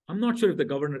 I'm not sure if the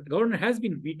governor has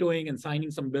been vetoing and signing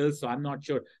some bills, so I'm not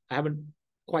sure. I haven't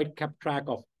quite kept track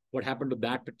of what happened to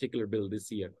that particular bill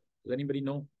this year. Does anybody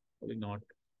know? Probably not.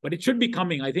 But it should be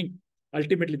coming. I think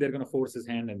ultimately they're going to force his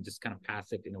hand and just kind of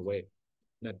pass it in a way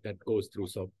that goes through.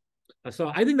 So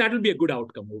I think that will be a good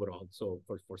outcome overall. So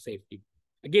for safety.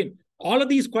 Again, all of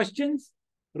these questions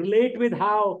relate with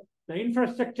how the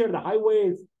infrastructure, the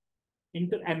highways,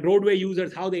 and roadway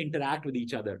users, how they interact with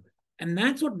each other. And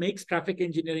that's what makes traffic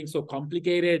engineering so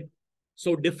complicated,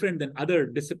 so different than other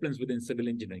disciplines within civil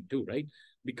engineering too, right?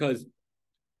 Because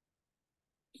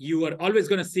you are always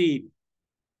going to see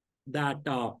that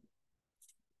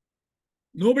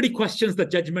nobody questions the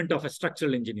judgment of a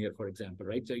structural engineer, for example,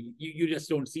 right? So you just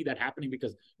don't see that happening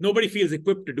because nobody feels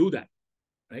equipped to do that,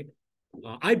 right?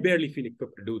 I barely feel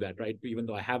equipped to do that, right? Even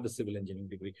though I have the civil engineering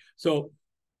degree. So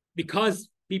because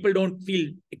people don't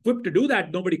feel equipped to do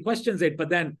that, nobody questions it. But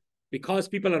then because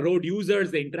people are road users,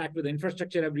 they interact with the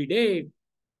infrastructure every day,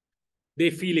 they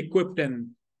feel equipped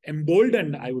and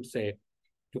emboldened, I would say,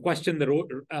 to question the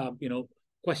road,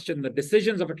 question the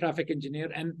decisions of a traffic engineer.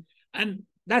 And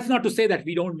that's not to say that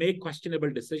we don't make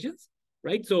questionable decisions,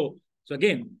 right? So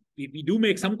again, we do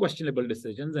make some questionable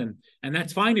decisions, and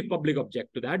that's fine if public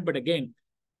object to that. But again,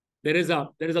 there is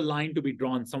a line to be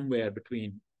drawn somewhere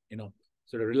between,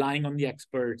 sort of relying on the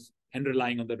experts and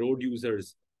relying on the road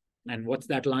users. And what's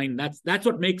that line? That's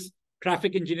what makes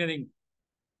traffic engineering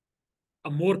a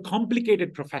more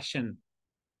complicated profession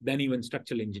than even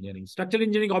structural engineering. Structural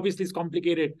engineering obviously is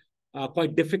complicated,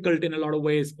 quite difficult in a lot of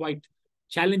ways, quite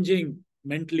challenging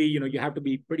mentally. You have to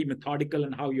be pretty methodical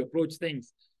in how you approach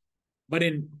things. But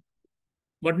in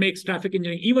what makes traffic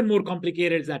engineering even more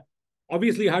complicated is that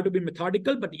obviously you have to be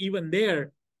methodical, but even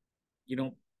there,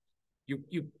 you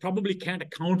probably can't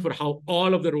account for how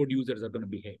all of the road users are going to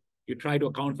behave. You try to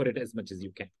account for it as much as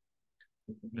you can,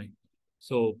 right?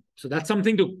 So that's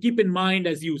something to keep in mind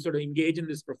as you sort of engage in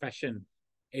this profession.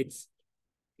 It's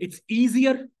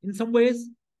easier in some ways,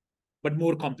 but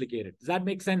more complicated. Does that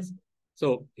make sense?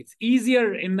 So it's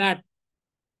easier in that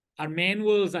our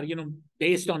manuals are,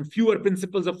 based on fewer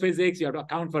principles of physics. You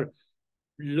have to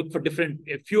look for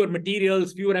fewer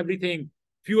materials, fewer everything,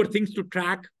 fewer things to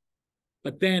track.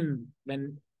 But then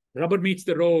when rubber meets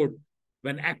the road,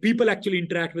 when people actually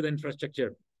interact with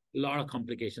infrastructure, a lot of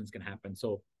complications can happen.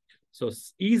 So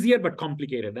it's easier, but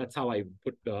complicated. That's how I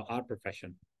put our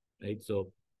profession, right?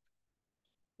 So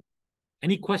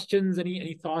any questions,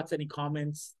 any thoughts, any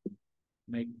comments?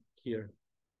 Mike here.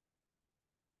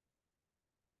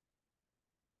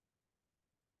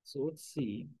 So let's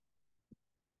see.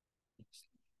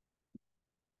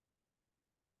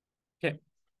 Okay.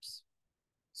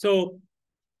 So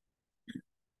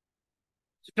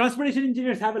transportation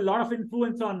engineers have a lot of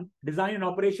influence on design and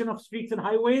operation of streets and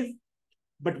highways,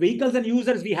 but vehicles and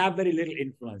users, we have very little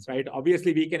influence, right?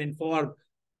 Obviously, we can inform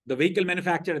the vehicle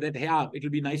manufacturer that, hey, it'll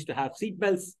be nice to have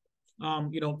seatbelts,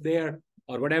 there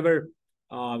or whatever,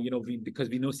 because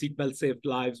we know seatbelts save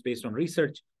lives based on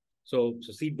research. So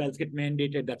seatbelts get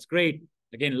mandated. That's great.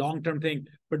 Again, long-term thing,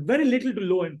 but very little to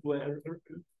low influence,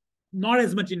 not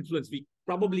as much influence. We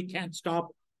probably can't stop.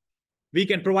 We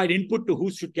can provide input to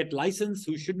who should get licensed,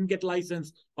 who shouldn't get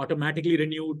licensed, automatically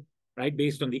renewed, right?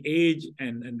 Based on the age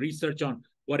and research on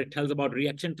what it tells about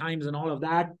reaction times and all of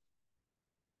that.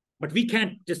 But we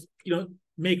can't just,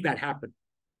 make that happen.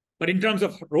 But in terms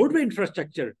of roadway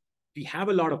infrastructure, we have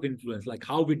a lot of influence, like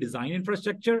how we design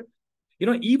infrastructure.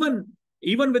 Even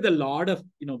with a lot of,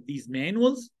 these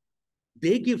manuals,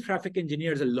 they give traffic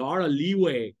engineers a lot of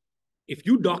leeway. If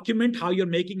you document how you're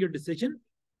making your decision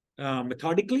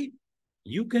methodically,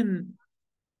 you can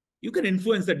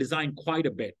influence the design quite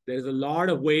a bit. There's a lot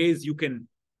of ways you can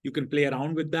play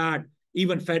around with that.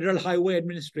 Even Federal Highway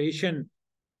Administration,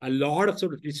 a lot of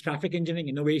sort of these traffic engineering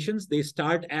innovations, they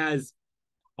start as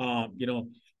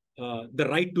the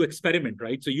right to experiment,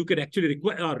 right? So you could actually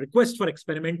request for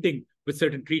experimenting with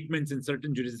certain treatments in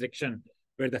certain jurisdiction,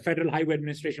 where the Federal Highway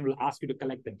Administration will ask you to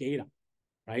collect the data,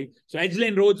 right? So edge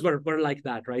lane roads were like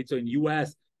that, right? So in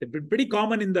US, they've been pretty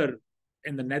common in the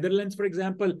Netherlands, for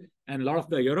example, and a lot of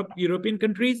the European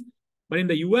countries. But in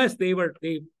the US, they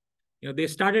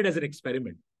started as an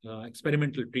experiment,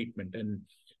 experimental treatment.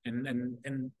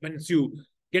 And once you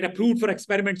get approved for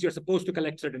experiments, you're supposed to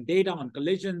collect certain data on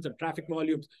collisions and traffic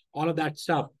volumes, all of that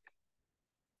stuff.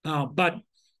 But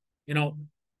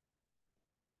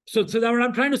So that what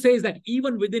I'm trying to say is that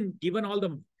even given all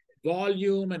the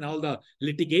volume and all the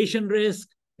litigation risk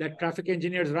that traffic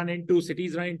engineers run into,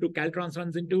 cities run into, Caltrans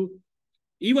runs into,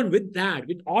 even with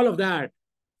all of that,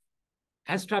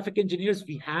 as traffic engineers,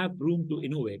 we have room to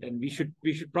innovate, and we should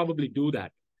probably do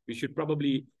that. We should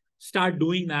probably start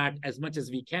doing that as much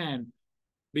as we can,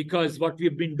 because what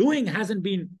we've been doing hasn't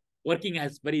been working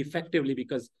as very effectively,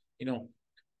 because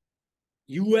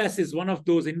US is one of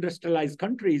those industrialized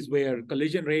countries where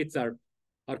collision rates are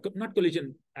not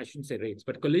collision, I shouldn't say rates,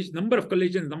 but number of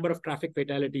collisions, number of traffic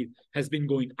fatalities has been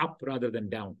going up rather than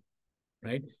down,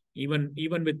 right? Even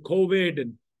with COVID,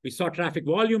 and we saw traffic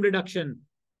volume reduction,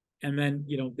 and then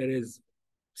there is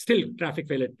still traffic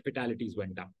fatalities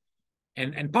went up.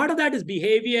 And part of that is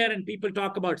behavior, and people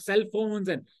talk about cell phones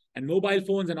and mobile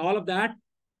phones and all of that.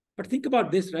 But think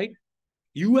about this, right?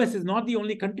 US is not the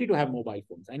only country to have mobile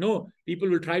phones. I know people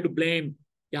will try to blame,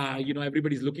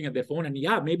 everybody's looking at their phone, and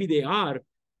yeah, maybe they are.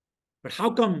 But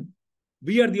how come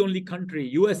we are the only country?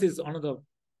 US is one of the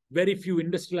very few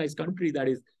industrialized countries that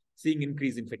is seeing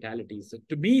increase in fatalities. So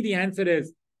to me, the answer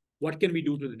is, what can we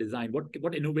do to the design?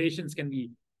 What innovations can we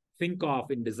think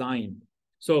of in design?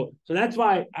 So that's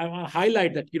why I want to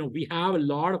highlight that we have a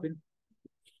lot of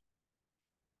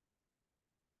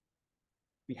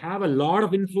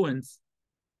influence.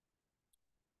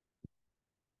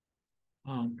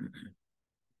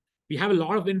 We have a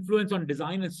lot of influence on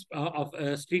design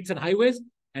of streets and highways,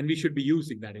 and we should be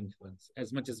using that influence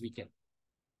as much as we can.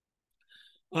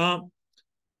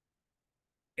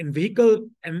 In vehicle,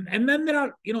 and then there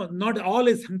are, not all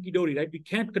is hunky-dory, right? We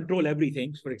can't control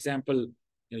everything. For example,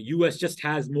 US just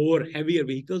has more heavier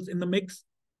vehicles in the mix,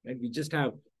 right? We just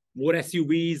have more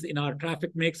SUVs in our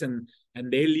traffic mix, and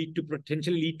they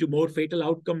potentially lead to more fatal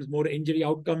outcomes, more injury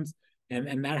outcomes,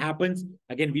 and that happens.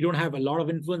 Again, we don't have a lot of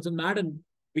influence on that, and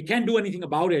we can't do anything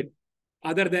about it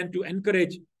other than to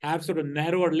have sort of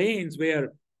narrower lanes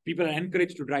where people are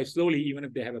encouraged to drive slowly, even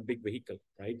if they have a big vehicle,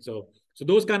 right? So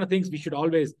those kind of things we should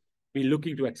always be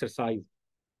looking to exercise.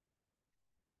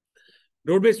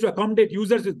 Roadways to accommodate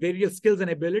users with various skills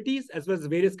and abilities, as well as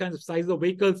various kinds of size of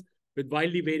vehicles with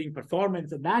wildly varying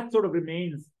performance. And that sort of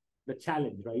remains the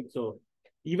challenge, right? So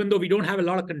even though we don't have a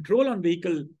lot of control on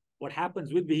what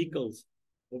happens with vehicles,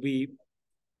 we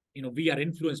are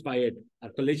influenced by it. Our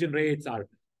collision rates, our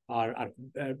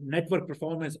network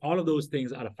performance, all of those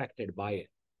things are affected by it.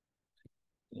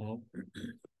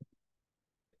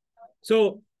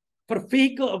 So for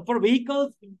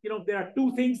vehicles, there are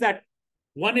two things that,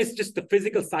 one is just the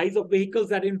physical size of vehicles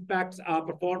that impacts our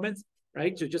performance,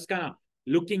 right? So just kind of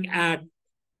looking at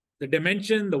the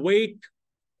dimension, the weight.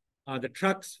 The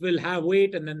trucks will have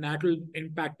weight, and then that will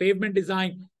impact pavement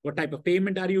design. What type of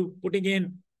pavement are you putting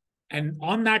in? And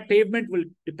on that pavement will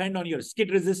depend on your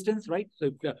skid resistance, right?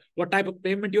 So what type of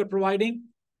pavement you're providing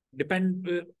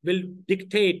will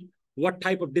dictate what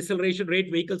type of deceleration rate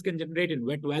vehicles can generate in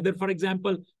wet weather, for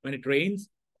example, when it rains.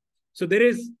 So there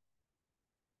is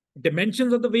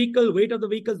dimensions of the vehicle, weight of the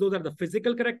vehicles, those are the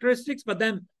physical characteristics, but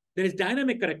then there is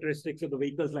dynamic characteristics of the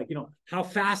vehicles, like, how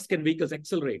fast can vehicles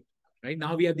accelerate, right?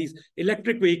 Now we have these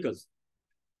electric vehicles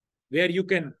where you're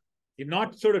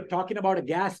not sort of talking about a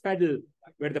gas pedal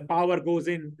where the power goes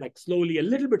in like slowly, a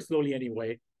little bit slowly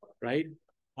anyway, right?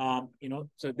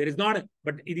 So there is not,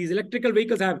 but these electric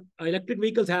vehicles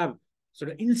have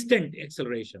sort of instant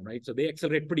acceleration, right? So they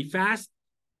accelerate pretty fast,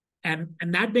 and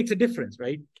that makes a difference,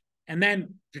 right? And then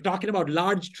if you're talking about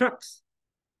large trucks,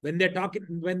 when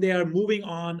they are moving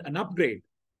on an upgrade,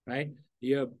 right?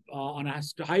 You're on a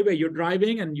highway, you're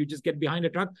driving and you just get behind a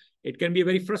truck. It can be a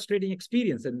very frustrating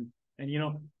experience, and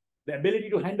the ability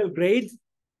to handle grades,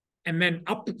 and then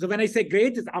up. So when I say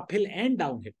grades, it's uphill and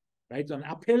downhill, right? So on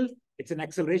uphill, it's an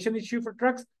acceleration issue for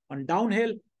trucks. On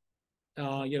downhill,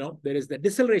 there is the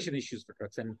deceleration issues for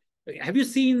trucks. And have you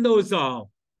seen those, the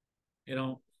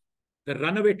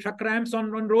runaway truck ramps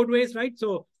on roadways, right?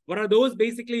 So what are those?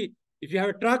 Basically, if you have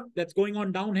a truck that's going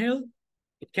on downhill,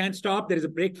 it can't stop. There is a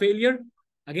brake failure.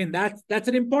 Again, that's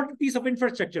an important piece of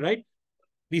infrastructure, right?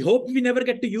 We hope we never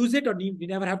get to use it, or we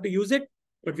never have to use it,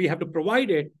 but we have to provide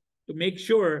it to make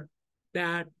sure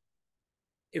that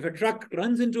if a truck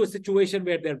runs into a situation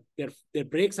where their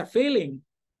brakes are failing,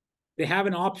 they have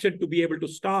an option to be able to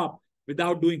stop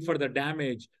without doing further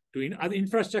damage to other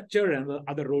infrastructure and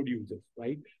other road users,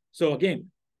 right? So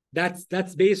again,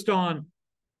 that's based on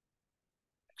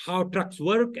how trucks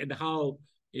work and how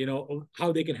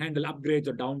they can handle upgrades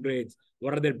or downgrades.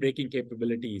 What are their braking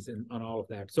capabilities and all of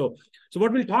that? So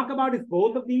what we'll talk about is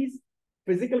both of these,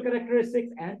 physical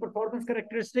characteristics and performance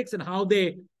characteristics, and how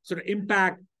they sort of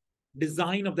impact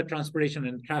design of the transportation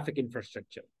and traffic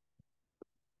infrastructure.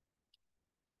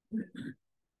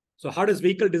 So how does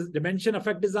vehicle dimension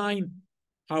affect design?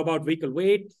 How about vehicle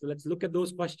weight? So let's look at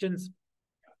those questions.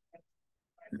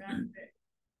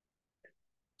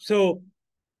 So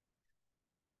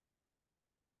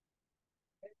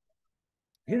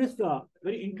here is the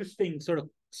very interesting sort of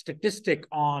statistic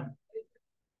on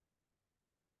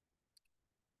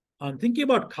thinking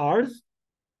about cars,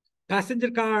 passenger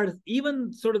cars,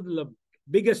 even sort of the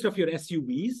biggest of your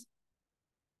SUVs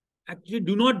actually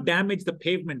do not damage the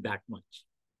pavement that much,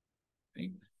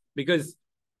 right? Because,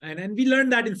 and we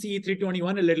learned that in CE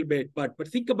 321 a little bit, but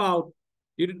think about,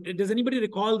 does anybody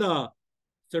recall the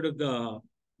sort of the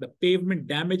pavement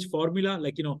damage formula?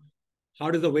 Like,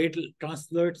 how does the weight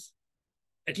translates?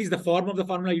 At least the form of the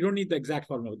formula. You don't need the exact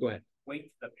formula. Go ahead.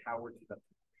 Weight to the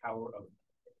power of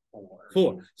 4.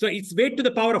 4. So it's weight to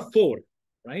the power of 4,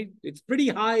 right? It's pretty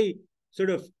high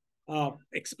sort of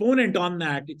exponent on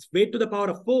that. It's weight to the power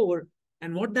of 4.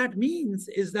 And what that means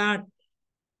is that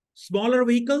smaller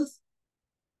vehicles,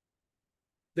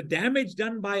 the damage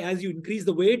done by as you increase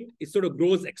the weight, it sort of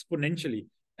grows exponentially.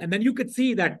 And then you could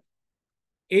see that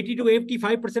 80 to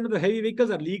 85% of the heavy vehicles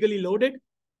are legally loaded.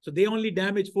 So they only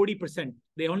damage 40%.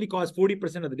 They only cause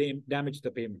 40% of the damage to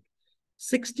the pavement.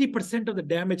 60% of the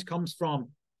damage comes from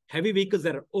heavy vehicles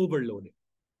that are overloaded.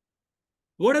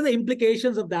 What are the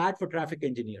implications of that for traffic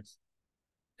engineers?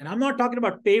 And I'm not talking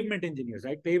about pavement engineers,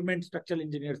 right? Pavement structural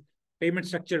engineers, pavement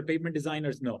structure, pavement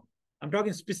designers, no. I'm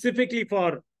talking specifically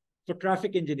for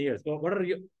traffic engineers. What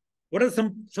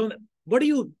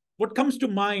comes to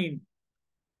mind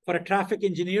for a traffic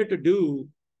engineer to do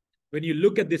when you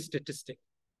look at this statistic?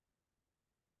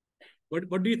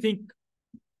 What do you think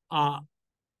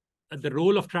the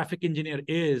role of traffic engineer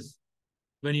is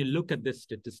when you look at this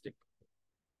statistic?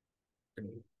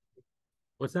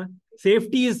 What's that?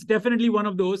 Safety is definitely one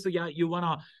of those. So yeah, you want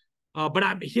to,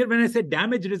 but here when I say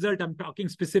damage result, I'm talking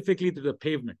specifically to the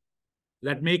pavement.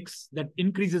 That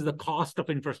increases the cost of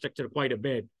infrastructure quite a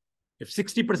bit. If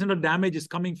 60% of damage is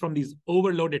coming from these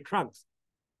overloaded trucks,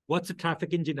 what's a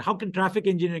traffic engineer? How can traffic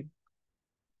engineering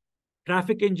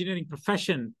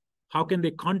profession, how can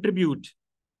they contribute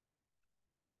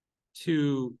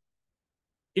to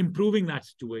improving that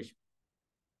situation?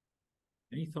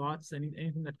 Any thoughts?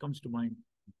 Anything that comes to mind?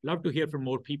 Love to hear from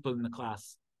more people in the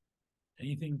class.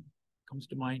 Anything comes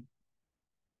to mind?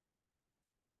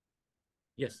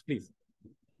 Yes, please.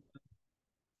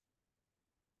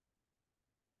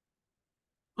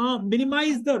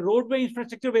 Minimize the roadway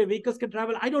infrastructure where vehicles can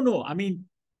travel. I don't know. I mean,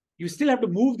 you still have to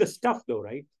move the stuff though,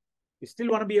 right? You still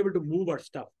want to be able to move our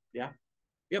stuff. Yeah.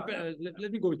 Yep.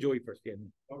 Let me go with Joey first. Yeah.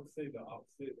 I would say the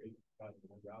opposite.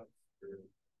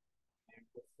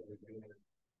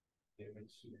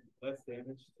 Less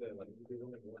damage to like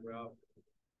only one route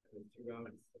and 2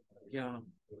 routes. Yeah.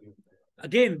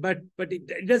 Again, but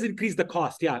it does increase the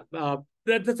cost. Yeah.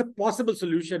 That's a possible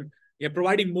solution. Yeah,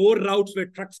 providing more routes where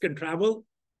trucks can travel.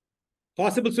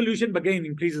 Possible solution, but again,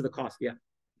 increases the cost. Yeah.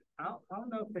 I don't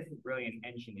know if this is really an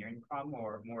engineering problem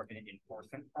or more of an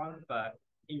enforcement problem, but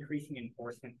increasing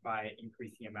enforcement by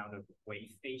increasing the amount of weigh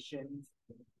stations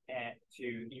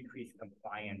to increase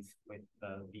compliance with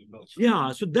the vehicle.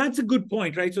 Yeah, so that's a good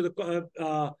point, right? So the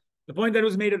point that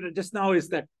was made just now is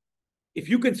that if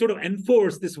you can sort of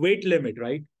enforce this weight limit,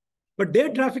 right? But their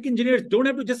traffic engineers don't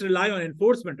have to just rely on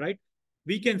enforcement, right?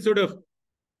 We can sort of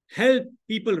help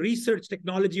people research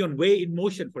technology on weigh in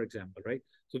motion, for example, right?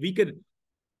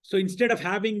 So instead of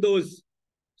having those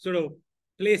sort of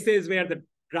places where the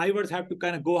drivers have to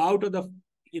kind of go out of the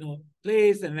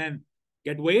place and then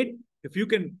get weighed, if you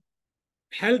can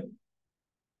help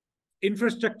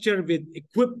infrastructure with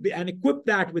equip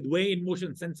that with weigh in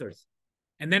motion sensors,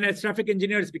 and then as traffic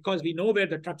engineers, because we know where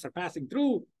the trucks are passing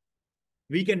through,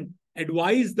 we can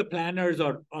advise the planners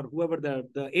or whoever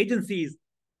the agencies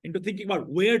into thinking about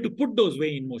where to put those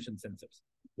weigh in motion sensors.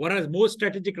 What are most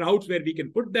strategic routes where we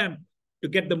can put them to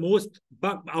get the most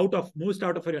out of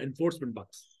our enforcement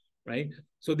bucks, right?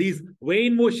 So these weigh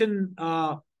in motion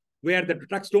where the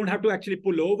trucks don't have to actually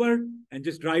pull over and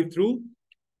just drive through,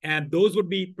 and those would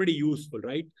be pretty useful,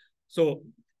 right? So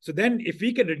then if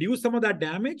we can reduce some of that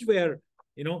damage where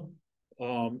 60%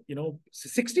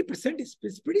 is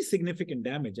pretty significant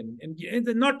damage. And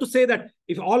not to say that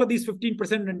if all of these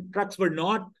 15% trucks were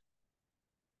not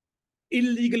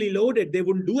illegally loaded, they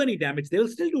wouldn't do any damage. They'll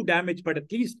still do damage, but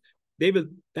at least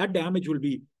that damage will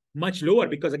be much lower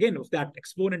because again, of that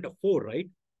exponent of 4, right?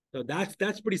 So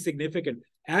that's pretty significant.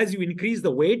 As you increase the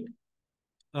weight,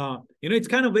 it's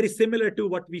kind of very similar to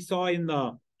what we see in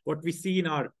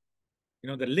our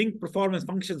the link performance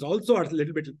functions also are a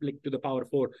little bit linked to the power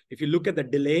 4. If you look at the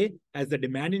delay as the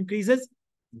demand increases,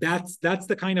 that's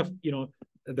the kind of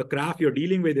the graph you're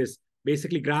dealing with is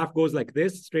basically graph goes like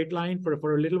this, straight line for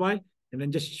a little while, and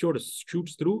then just sort of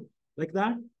shoots through like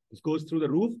that. It goes through the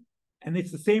roof. And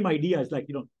it's the same idea. It's like,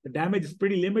 the damage is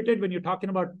pretty limited when you're talking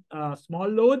about small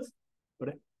loads,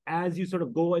 but as you sort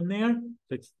of go in there,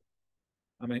 so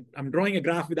I'm drawing a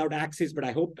graph without axes, but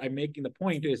I hope I'm making the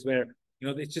point is where,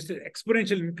 it's just an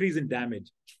exponential increase in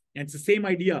damage. And it's the same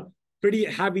idea, pretty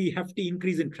heavy, hefty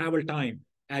increase in travel time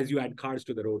as you add cars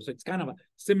to the road. So it's kind of a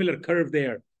similar curve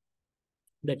there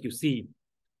that you see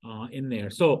in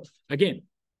there. So again,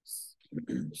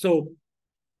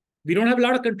 we don't have a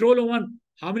lot of control on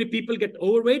how many people get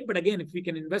overweight, but again, if we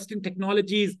can invest in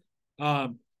technologies,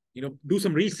 do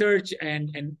some research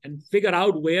and figure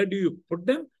out where do you put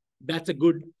them, that's a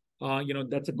good,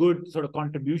 that's a good sort of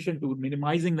contribution to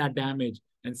minimizing that damage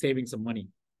and saving some money.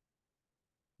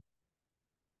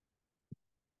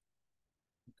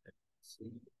 Let's see.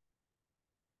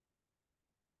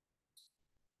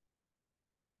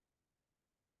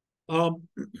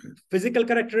 Physical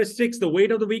characteristics, the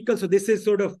weight of the vehicle. So this is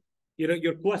sort of,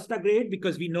 your Cuesta grade,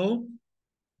 because we know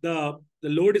the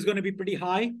load is going to be pretty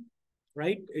high,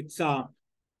 right? It's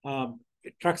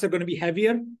trucks are going to be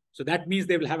heavier. So that means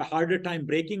they will have a harder time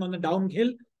braking on the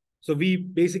downhill. So we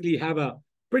basically have a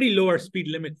pretty lower speed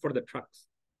limit for the trucks.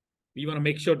 We want to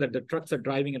make sure that the trucks are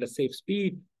driving at a safe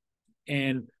speed,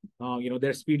 and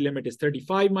their speed limit is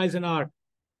 35 miles an hour.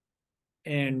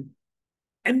 And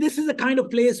this is the kind of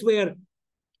place where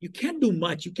you can't do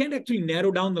much. You can't actually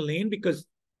narrow down the lane because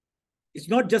it's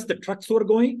not just the trucks who are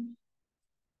going.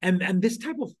 And this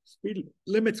type of speed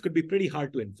limits could be pretty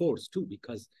hard to enforce too,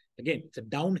 because again, it's a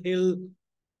downhill.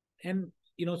 And,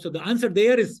 so the answer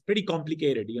there is pretty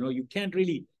complicated. You can't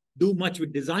really do much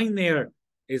with design there,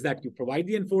 is that you provide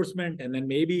the enforcement, and then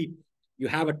maybe you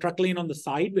have a truck lane on the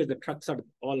side where the trucks are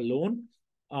all alone.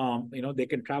 They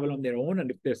can travel on their own. And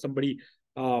if there's somebody,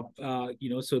 so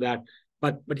that,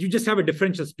 but you just have a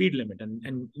differential speed limit,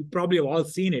 and you probably have all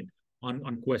seen it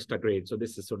on Cuesta grade. So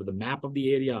this is sort of the map of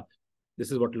the area.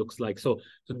 This is what it looks like. So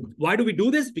why do we do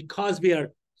this? Because we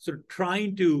are sort of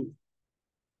trying to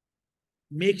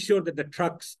make sure that the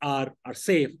trucks are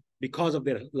safe because of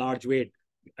their large weight.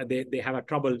 They have a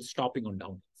trouble stopping on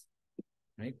downhills,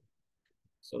 right?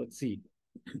 So let's see.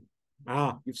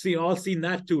 You've all seen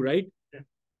that too, right? Yeah.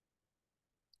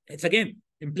 It's again,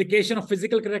 implication of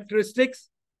physical characteristics.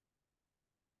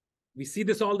 We see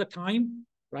this all the time,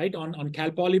 right? On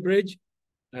Cal Poly Bridge.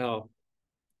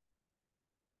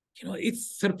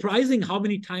 It's surprising how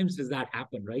many times does that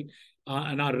happen, right?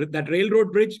 And that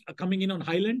railroad bridge coming in on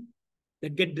Highland,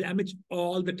 that get damaged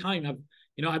all the time.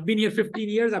 I've been here 15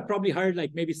 years. I've probably heard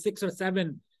like maybe 6 or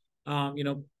 7,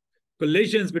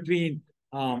 collisions between,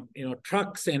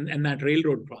 trucks and that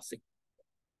railroad crossing.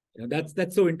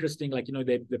 That's so interesting. Like,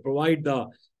 they provide the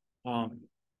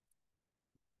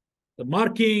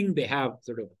marking, they have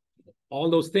sort of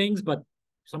all those things, but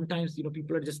sometimes,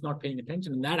 people are just not paying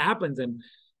attention, and that happens.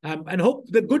 And hope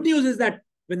the good news is that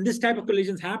when this type of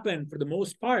collisions happen, for the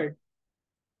most part,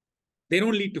 they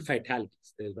don't lead to fatalities.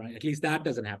 Right? At least that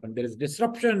doesn't happen. There is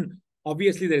disruption.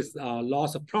 Obviously, there's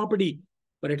loss of property,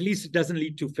 but at least it doesn't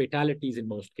lead to fatalities in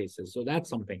most cases. So that's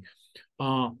something.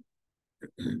 And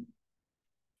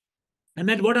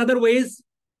then what other ways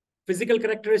physical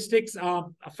characteristics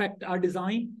affect our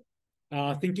design?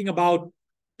 Thinking about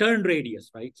turn radius,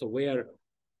 right? So where,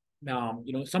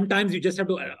 sometimes you just have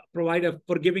to provide a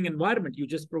forgiving environment. You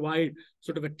just provide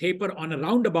sort of a taper on a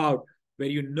roundabout where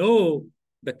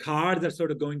the cars are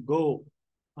sort of or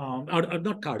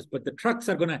not cars, but the trucks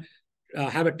are going to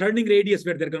have a turning radius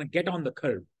where they're going to get on the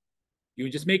curb. You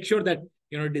just make sure that,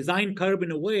 design curb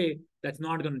in a way that's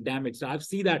not going to damage. So I've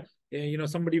seen that,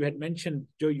 somebody had mentioned,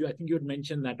 Joe, I think you had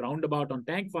mentioned that roundabout on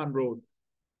Tank Farm Road.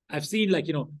 I've seen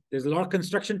there's a lot of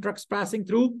construction trucks passing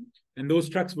through, and those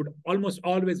trucks would almost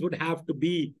always would have to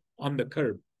be on the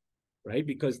curb, right?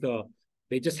 Because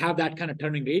they just have that kind of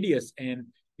turning radius, and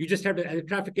you just have to, as a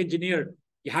traffic engineer,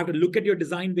 you have to look at your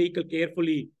design vehicle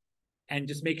carefully and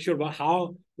just make sure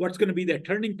what's going to be their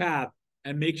turning path,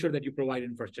 and make sure that you provide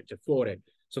infrastructure for it.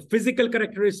 So physical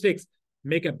characteristics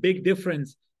make a big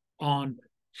difference on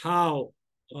how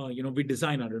we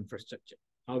design our infrastructure,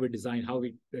 how we design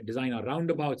our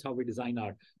roundabouts, how we design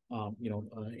our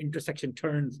intersection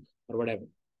turns or whatever.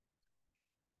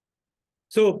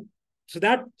 So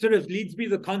that sort of leads me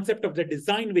to the concept of the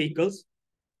design vehicles.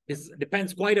 This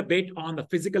depends quite a bit on the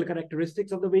physical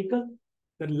characteristics of the vehicle.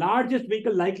 The largest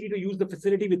vehicle likely to use the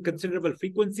facility with considerable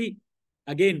frequency.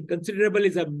 Again, considerable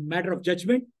is a matter of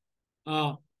judgment.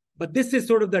 But this is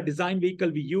sort of the design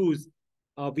vehicle we use.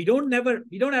 We don't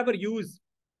ever use.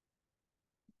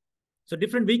 So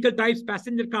different vehicle types,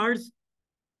 passenger cars,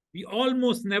 We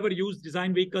almost never use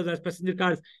design vehicles as passenger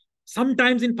cars.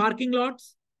 Sometimes in parking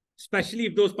lots, especially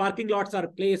if those parking lots are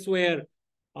a place where,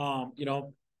 where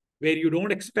you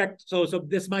don't expect. So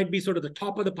this might be sort of the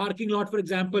top of the parking lot, for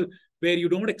example, where you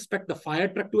don't expect the fire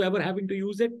truck to ever having to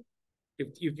use it.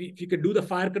 If you could do the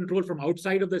fire control from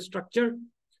outside of the structure,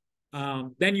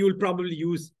 then you will probably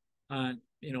use,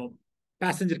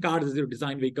 passenger cars as your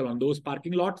design vehicle on those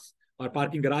parking lots or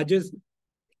parking garages.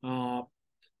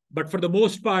 But for the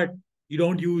most part, you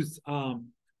don't use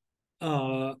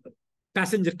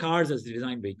passenger cars as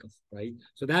design vehicles, right?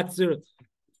 So that's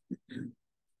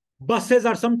buses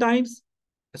are sometimes,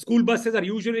 school buses are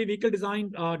usually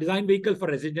design vehicle for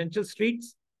residential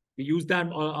streets. We use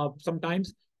them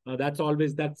sometimes. That's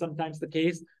sometimes the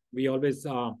case. We always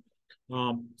so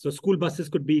school buses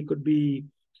could be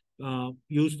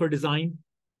used for design.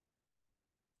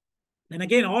 And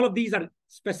again, all of these are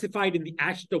specified in the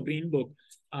AASHTO Green Book,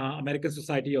 American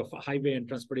Society of Highway and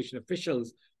Transportation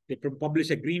Officials. They publish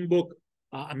a green book,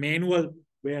 a manual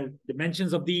where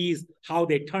dimensions of these, how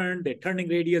they turn, their turning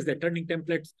radius, their turning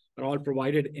templates are all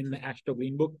provided in the AASHTO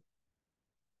Green Book.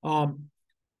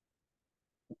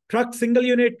 Truck, single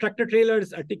unit, tractor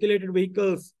trailers, articulated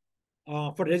vehicles.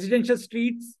 For residential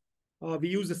streets, we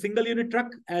use a single unit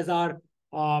truck as our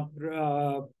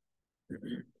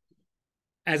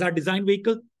design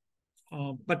vehicle.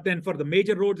 But then for the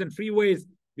major roads and freeways,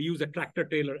 we use a tractor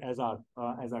trailer as our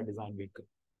design vehicle.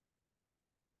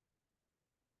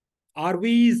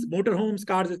 RVs, motorhomes,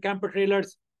 cars, camper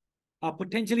trailers,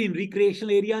 potentially in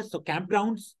recreational areas, so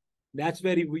campgrounds. That's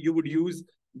where you would use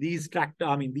these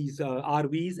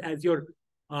RVs as your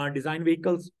design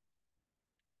vehicles.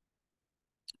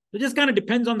 It just kind of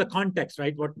depends on the context,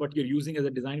 right? What you're using as a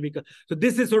design vehicle. So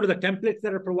this is sort of the templates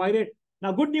that are provided.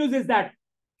 Now, good news is that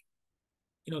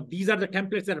these are the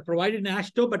templates that are provided in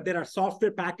AASHTO, but there are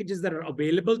software packages that are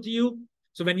available to you.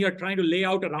 So when you're trying to lay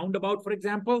out a roundabout, for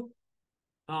example,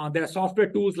 there are software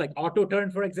tools like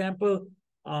AutoTurn, for example,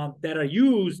 that are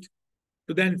used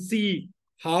to then see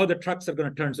how the trucks are going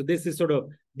to turn. So this is sort of,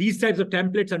 these types of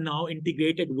templates are now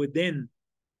integrated within,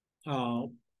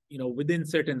 within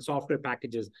certain software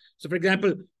packages. So for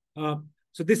example,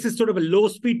 so this is sort of a low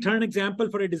speed turn example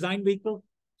for a design vehicle.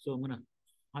 So I'm going to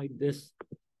hide this.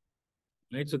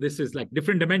 Right, so this is like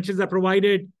different dimensions are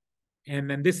provided. And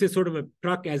then this is sort of a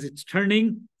truck as it's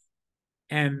turning.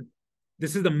 And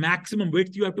this is the maximum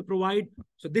width you have to provide.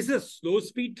 So this is a slow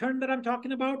speed turn that I'm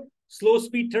talking about. Slow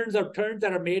speed turns are turns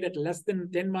that are made at less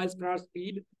than 10 miles per hour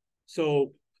speed.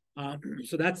 So,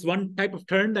 so that's one type of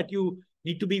turn that you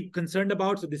need to be concerned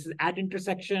about. So this is at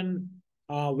intersection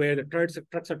where the trucks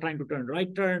are trying to turn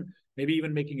right turn, maybe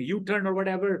even making a U-turn or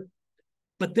whatever.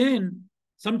 But then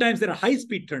sometimes there are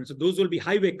high-speed turns. So those will be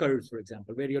highway curves, for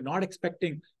example, where you're not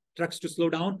expecting trucks to slow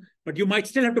down, but you might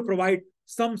still have to provide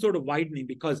some sort of widening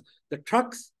because the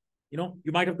trucks, you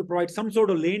might have to provide some sort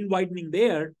of lane widening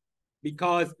there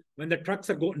because when the trucks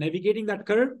are navigating that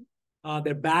curve,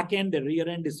 their back end, their rear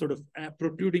end is sort of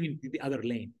protruding into the other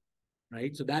lane,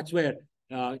 right? So that's where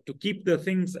to keep the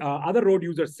things, other road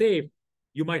users safe,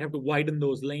 you might have to widen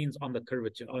those lanes on the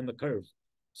curvature, on the curves.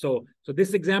 So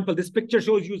this example, this picture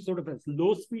shows you sort of a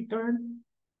low speed turn,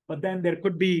 but then there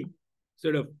could be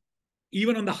sort of,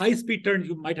 even on the high speed turn,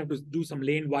 you might have to do some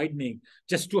lane widening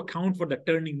just to account for the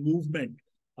turning movement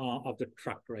of the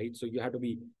truck, right? So you have to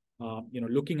be,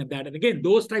 looking at that. And again,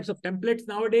 those types of templates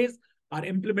nowadays are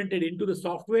implemented into the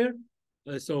software.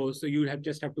 So you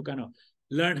just have to kind of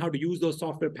learn how to use those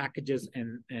software packages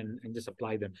and just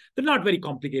apply them. They're not very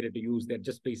complicated to use. They're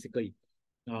just basically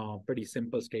pretty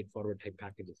simple, straightforward type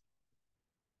packages.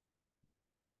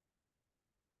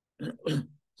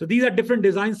 So these are different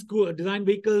design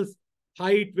vehicles,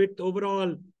 height, width,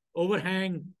 overall,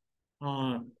 overhang,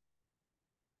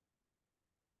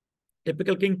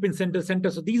 typical kingpin center.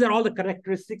 So these are all the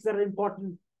characteristics that are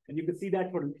important. And you can see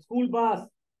that for school bus,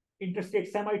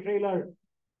 interstate semi-trailer,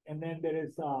 and then there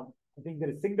is, I think there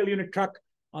is single unit truck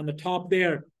on the top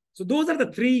there. So those are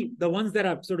the ones that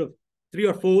are sort of 3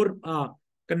 or 4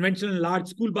 conventional large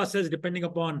school buses, depending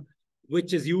upon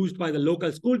which is used by the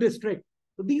local school district.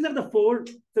 So these are the 4.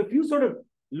 So if you sort of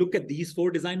look at these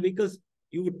 4 design vehicles,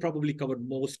 you would probably cover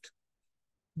most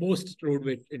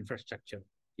roadway infrastructure.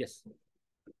 Yes.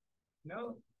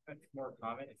 No, that's more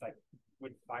common. It's like,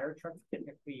 would fire trucks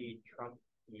typically trump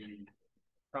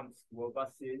school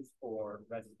buses or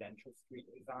residential street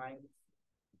designs?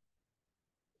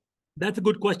 That's a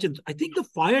good question. I think the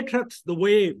fire trucks, the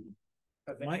way...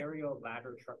 Because the aerial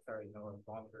ladder trucks are no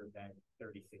longer than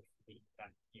 36 feet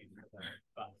that's used for the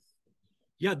bus.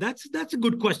 Yeah, that's a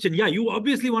good question. Yeah, you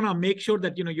obviously want to make sure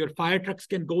that your fire trucks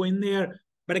can go in there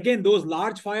But again, those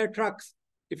large fire trucks,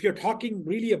 if you're talking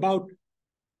really about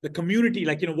the community,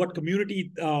 like, what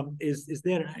community is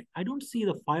there? I don't see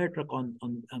the fire truck on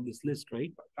this list,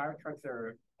 right? Fire trucks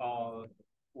are all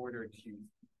ordered to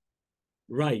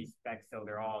right spec, so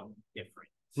they're all different.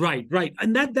 Right.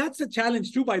 And that's a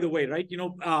challenge too, by the way, right?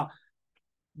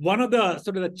 One of the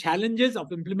sort of the challenges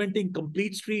of implementing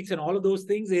complete streets and all of those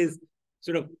things is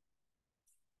sort of,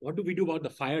 what do we do about the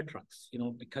fire trucks?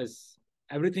 Because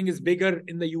everything is bigger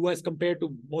in the US compared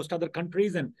to most other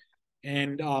countries.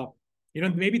 And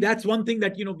maybe that's one thing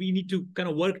that, we need to kind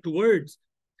of work towards.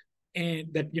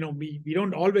 And that, we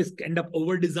don't always end up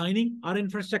over designing our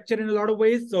infrastructure in a lot of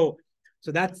ways. So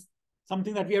that's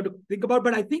something that we have to think about.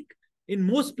 But I think in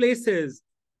most places,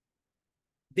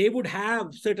 they would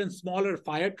have certain smaller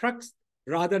fire trucks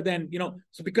rather than,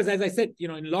 so because as I said,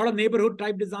 in a lot of neighborhood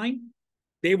type design,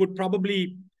 they would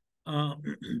probably,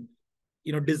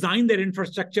 design their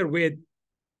infrastructure with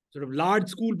sort of large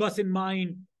school bus in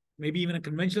mind, maybe even a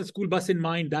conventional school bus in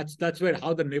mind. That's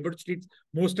how the neighborhood streets,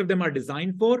 most of them are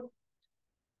designed for.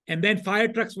 And then fire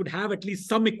trucks would have at least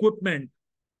some equipment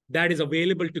that is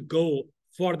available to go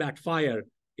for that fire,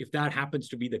 if that happens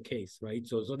to be the case, right?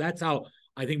 So that's how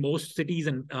I think most cities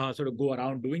and sort of go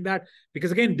around doing that.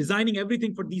 Because again, designing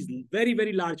everything for these very,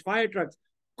 very large fire trucks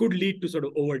could lead to sort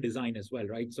of over design as well,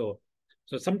 right? So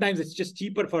sometimes it's just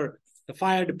cheaper for the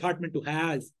fire department to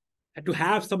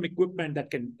have some equipment that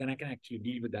can actually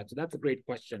deal with that. So that's a great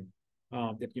question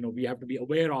that we have to be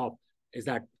aware of, is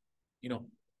that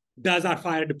does our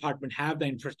fire department have the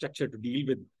infrastructure to deal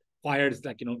with fires,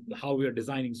 like how we are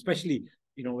designing, especially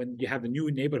when you have the new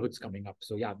neighborhoods coming up.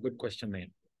 So yeah, good question,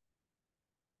 man.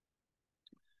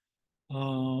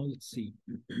 Let's see.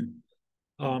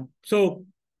 So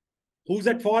who's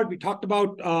at fault? We talked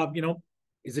about,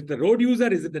 is it the road user?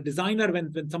 Is it the designer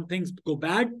when some things go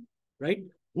bad, right?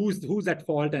 Who's at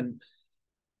fault? And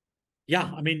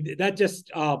yeah, I mean, that's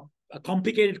just a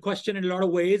complicated question in a lot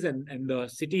of ways. And the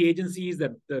city agencies,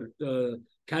 the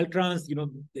Caltrans,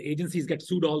 the agencies get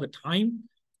sued all the time.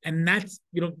 And that's,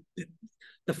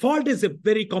 the fault is a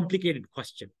very complicated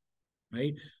question,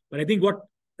 right? But I think what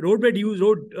road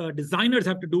designers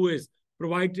have to do is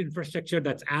provide infrastructure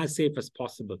that's as safe as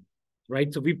possible,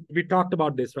 right? So we talked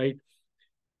about this, right?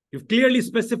 You've clearly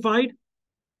specified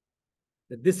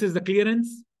that this is the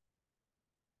clearance,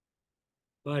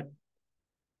 but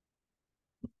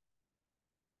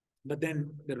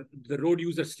then the road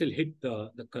user still hit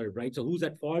the curb, right? So who's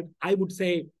at fault? I would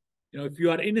say, if you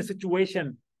are in a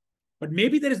situation, but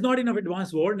maybe there is not enough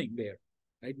advance warning there,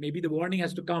 right? Maybe the warning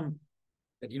has to come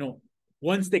that,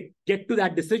 once they get to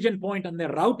that decision point on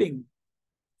their routing,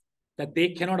 that they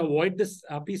cannot avoid this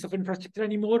piece of infrastructure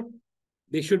anymore,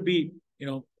 they should be,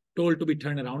 told to be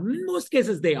turned around. In most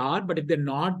cases they are, but if they're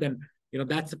not, then,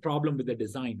 that's a problem with the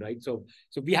design, right? So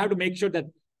we have to make sure that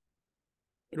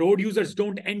road users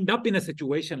don't end up in a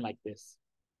situation like this.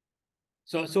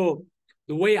 So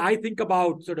the way I think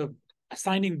about sort of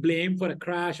assigning blame for a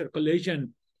crash or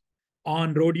collision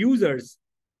on road users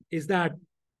is that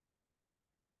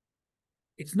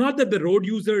it's not that the road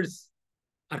users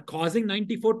are causing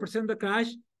 94% of the crash.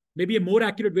 Maybe a more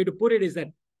accurate way to put it is that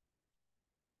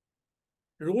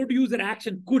road user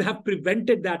action could have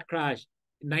prevented that crash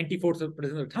 94% of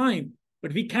the time,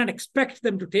 but we can't expect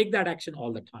them to take that action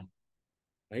all the time,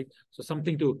 right? So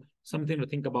something to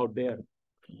think about there.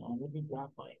 Let me grab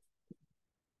my.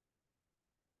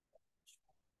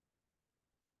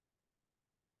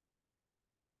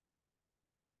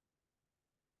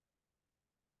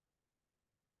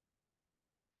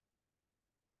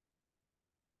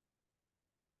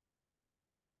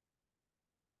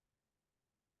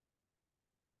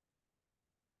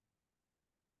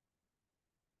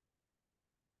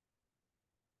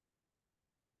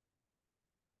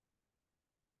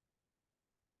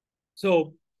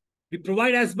 So we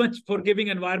provide as much forgiving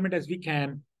environment as we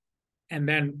can, and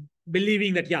then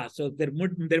believing that, yeah, so there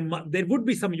would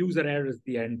be some user errors at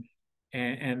the end,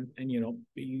 and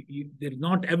there's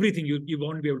not everything, you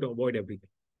won't be able to avoid everything.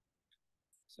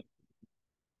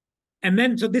 And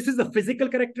then, so this is the physical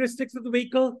characteristics of the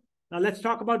vehicle. Now let's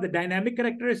talk about the dynamic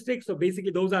characteristics. So basically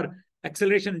those are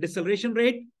acceleration and deceleration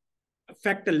rate,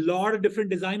 affect a lot of different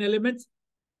design elements,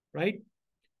 right?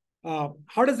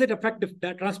 How does it affect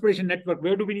the transportation network?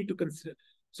 Where do we need to consider?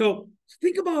 So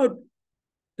think about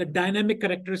the dynamic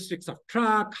characteristics of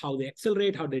track, how they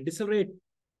accelerate, how they decelerate.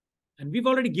 And we've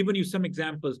already given you some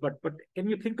examples, but can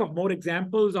you think of more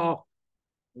examples of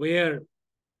where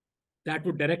that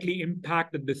would directly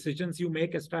impact the decisions you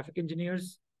make as traffic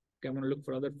engineers? Okay, I'm going to look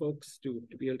for other folks to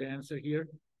be able to answer here.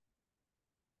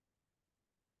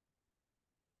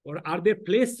 Or are there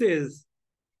places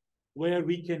where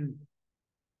we can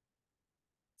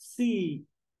see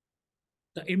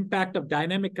the impact of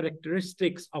dynamic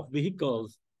characteristics of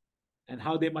vehicles and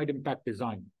how they might impact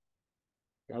design.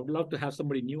 I would love to have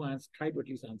somebody new try to at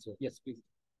least answer. Yes, please.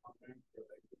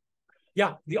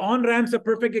 Yeah, the on-ramp's a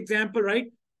perfect example,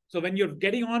 right? So when you're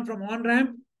getting on from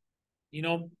on-ramp, you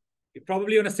know, you're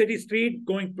probably on a city street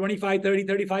going 25, 30,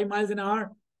 35 miles an hour.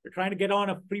 You're trying to get on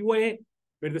a freeway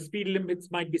where the speed limits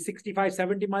might be 65,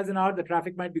 70 miles an hour. The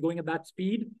traffic might be going at that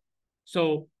speed.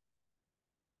 So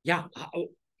yeah,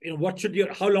 what should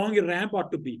how long your ramp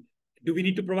ought to be? Do we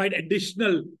need to provide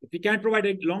additional, if we can't provide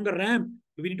a longer ramp,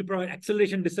 do we need to provide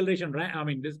acceleration, deceleration,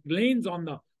 there's lanes on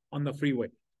the freeway.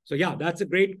 So yeah, that's a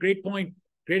great point,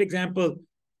 great example.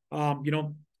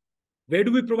 Where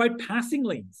do we provide passing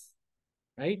lanes,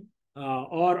 right?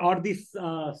 Or this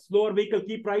slower vehicle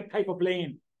keep right type of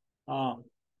lane.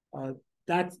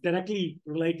 That's directly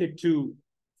related to,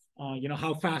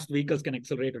 how fast vehicles can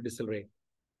accelerate or decelerate.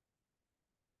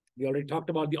 We already talked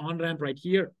about the on-ramp right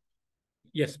here.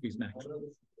 Yes, please, Max.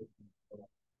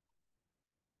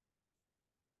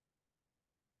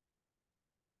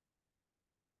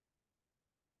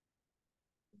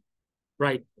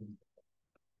 Right.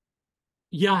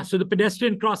 Yeah, so the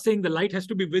pedestrian crossing, the light has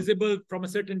to be visible from a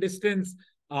certain distance.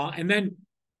 And then,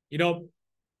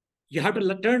 you have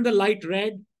to turn the light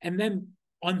red. And then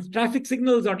on traffic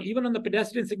signals or even on the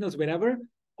pedestrian signals, wherever,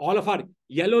 all of our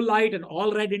yellow light and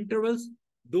all red intervals,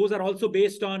 those are also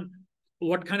based on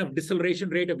what kind of deceleration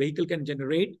rate a vehicle can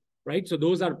generate, right? So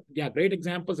those are, great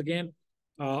examples again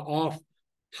of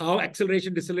how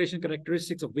acceleration, deceleration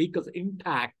characteristics of vehicles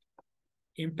impact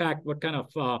what kind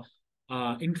of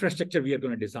infrastructure we are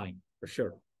going to design, for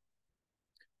sure.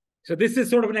 So this is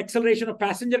sort of an acceleration of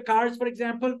passenger cars, for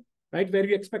example, right? Where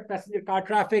we expect passenger car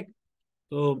traffic.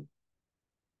 So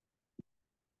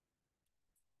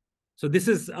this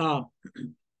is a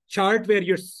chart where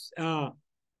your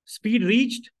speed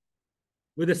reached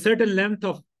with a certain length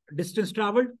of distance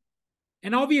traveled.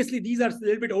 And obviously, these are a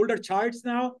little bit older charts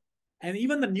now. And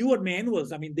even the newer manuals,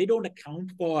 they don't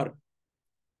account for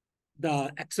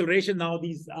the acceleration now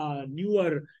these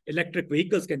newer electric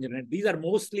vehicles can generate.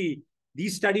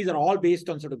 These studies are all based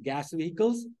on sort of gas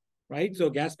vehicles, right? So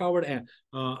gas-powered,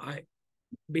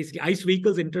 basically ICE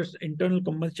vehicles, internal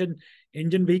combustion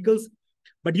engine vehicles.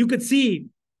 But you could see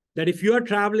that if you are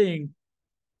traveling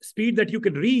speed that you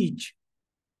can reach,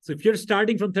 so if you're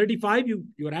starting from 35,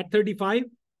 you're at 35,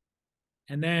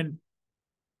 and then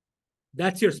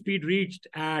that's your speed reached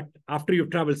after you've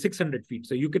traveled 600 feet.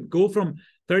 So you could go from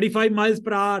 35 miles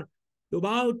per hour to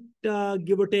about,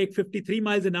 give or take, 53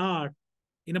 miles an hour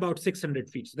in about 600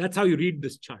 feet. So that's how you read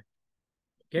this chart.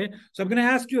 Okay. So I'm going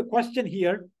to ask you a question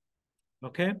here.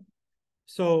 Okay.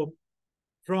 So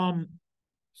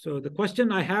the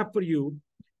question I have for you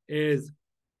is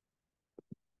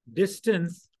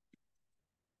distance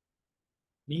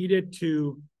needed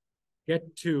to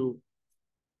get to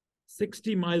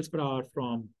 60 miles per hour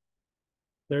from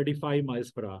 35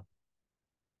 miles per hour.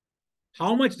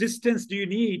 How much distance do you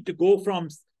need to go from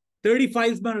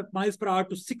 35 miles per hour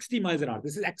to 60 miles an hour?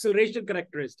 This is acceleration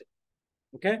characteristic.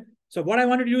 Okay. So what I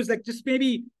want to do is just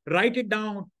maybe write it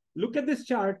down, look at this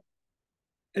chart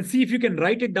and see if you can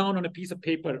write it down on a piece of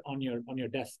paper on your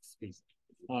desks, please,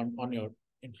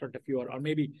 in front of you, or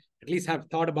maybe at least have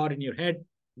thought about it in your head.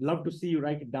 Love to see you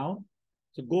write it down.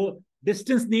 So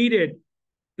distance needed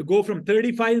to go from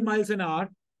 35 miles an hour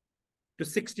to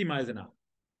 60 miles an hour.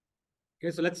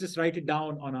 Okay, so let's just write it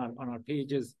down on our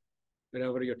pages,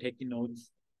 wherever you're taking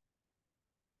notes.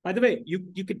 By the way,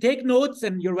 you can take notes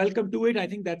and you're welcome to it. I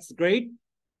think that's great.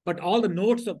 But all the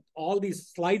notes of all these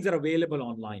slides are available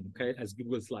online, okay, as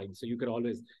Google Slides. So you could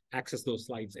always access those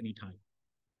slides anytime.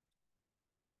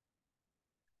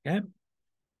 Okay.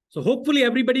 So hopefully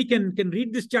everybody can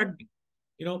read this chart.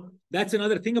 That's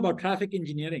another thing about traffic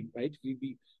engineering, right?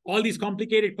 All these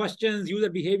complicated questions, user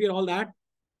behavior, all that.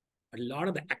 A lot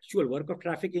of the actual work of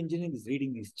traffic engineering is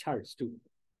reading these charts too.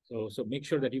 So make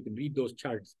sure that you can read those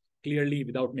charts clearly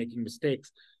without making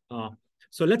mistakes.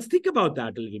 So let's think about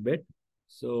that a little bit.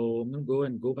 So I'm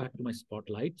going to go back to my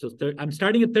spotlight. So I'm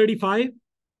starting at 35.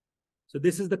 So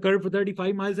this is the curve for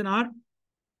 35 miles an hour.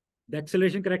 The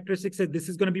acceleration characteristic says this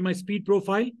is going to be my speed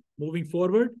profile moving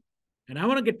forward. And I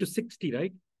want to get to 60,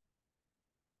 right?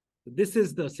 So this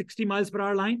is the 60 miles per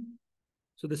hour line.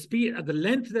 So the speed, the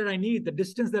length that I need, the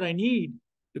distance that I need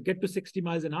to get to 60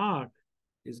 miles an hour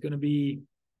is going to be,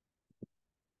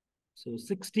 so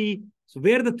 60. So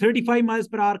where the 35 miles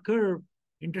per hour curve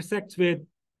intersects with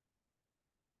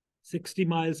 60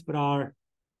 miles per hour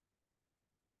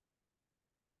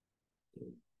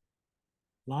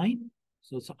line.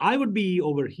 So I would be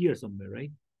over here somewhere,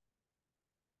 right?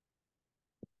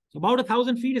 So about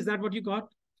 1,000 feet, is that what you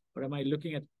got? Or am I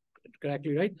looking at it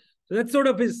correctly, right? So that sort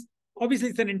of is, obviously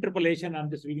it's an interpolation. I'm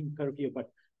just reading the curve here, but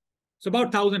so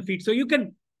about 1,000 feet. So you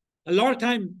can, a lot of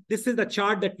time, this is the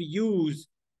chart that we use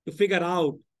to figure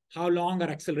out how long our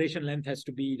acceleration length has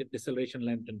to be, the deceleration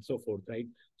length and so forth, right?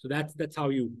 So that's how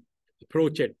you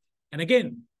approach it. And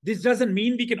again, this doesn't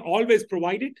mean we can always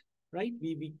provide it, right?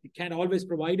 We can't always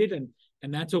provide it, and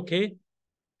that's okay.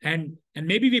 And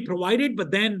maybe we provide it, but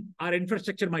then our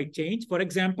infrastructure might change. For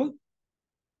example,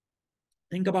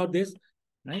 think about this,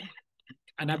 right?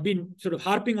 And I've been sort of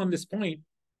harping on this point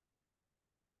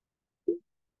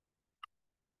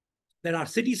that our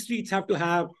city streets have to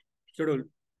have sort of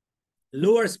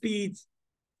lower speeds.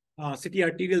 City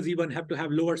arterials even have to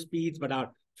have lower speeds, but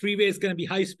our freeway is going to be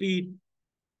high speed.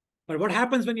 But what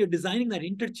happens when you're designing that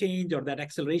interchange or that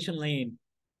acceleration lane?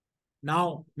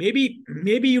 Now, maybe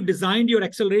you designed your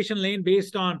acceleration lane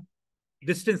based on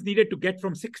distance needed to get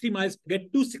to 60 miles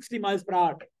per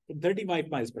hour from 35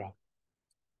 miles per hour.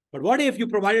 But what if you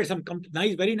provided some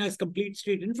very nice complete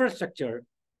street infrastructure,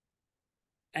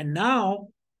 and now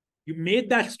you made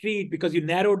that street because you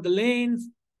narrowed the lanes,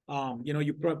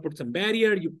 you put some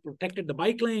barrier, you protected the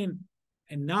bike lane,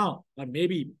 and now, or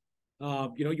maybe,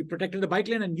 you protected the bike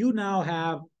lane, and you now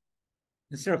have,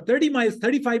 instead of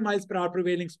 35 miles per hour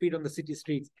prevailing speed on the city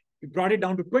streets, you brought it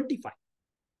down to 25.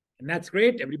 And that's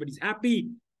great. Everybody's happy.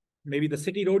 Maybe the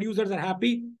city road users are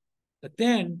happy. But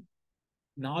then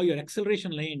now your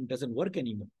acceleration lane doesn't work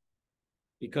anymore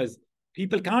because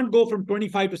people can't go from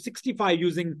 25 to 65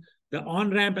 using the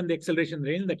on-ramp and the acceleration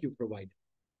lane that you provide,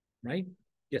 right?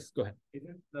 Yes, go ahead.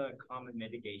 Isn't the common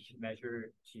mitigation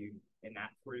measure in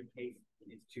that sort of case,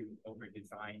 is to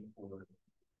over-design for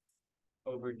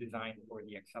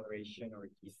the acceleration or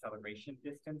deceleration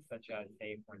distance, such as,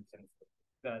 say, for instance,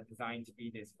 the design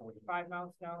speed is 45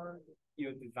 miles an hour,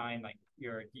 you design like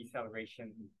your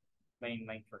deceleration lane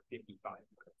length for 55 miles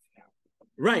an hour.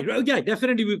 Right. Well, yeah,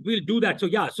 definitely we'll do that. So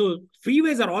yeah, so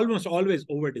freeways are almost always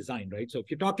over-designed, right? So if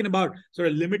you're talking about sort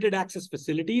of limited access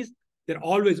facilities, they're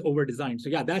always over-designed. So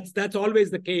yeah, that's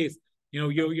always the case.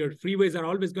 Your freeways are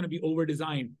always going to be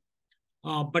over-designed.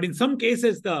 But in some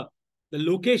cases, the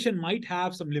location might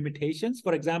have some limitations.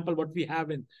 For example, what we have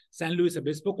in San Luis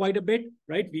Obispo quite a bit,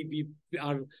 right? We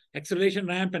our acceleration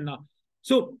ramp, and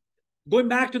so going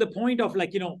back to the point of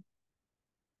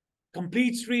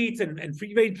complete streets and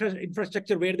freeway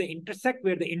infrastructure where they intersect,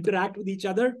 where they interact with each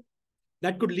other,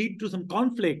 that could lead to some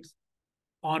conflicts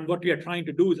on what we are trying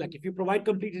to do. Is like if you provide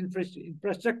complete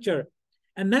infrastructure,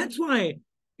 and that's why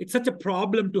it's such a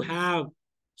problem to have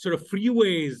sort of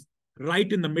freeways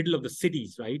right in the middle of the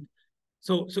cities, right?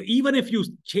 So even if you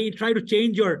try to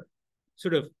change your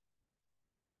sort of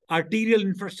arterial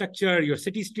infrastructure, your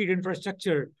city street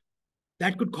infrastructure,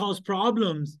 that could cause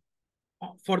problems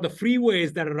for the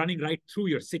freeways that are running right through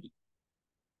your city,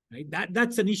 right?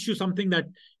 That's an issue, something that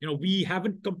we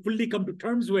haven't fully come to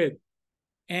terms with,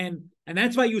 and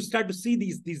that's why you start to see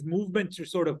these movements to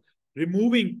sort of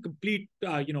removing complete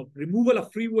removal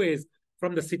of freeways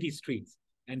from the city streets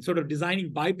and sort of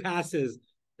designing bypasses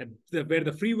where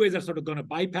the freeways are sort of going to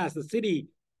bypass the city.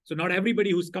 So not everybody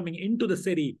who's coming into the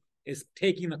city is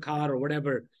taking the car or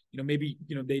whatever. Maybe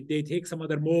they take some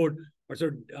other mode,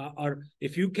 or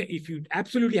if you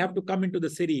absolutely have to come into the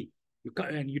city,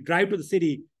 and you drive to the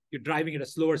city, you're driving at a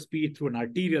slower speed through an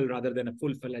arterial rather than a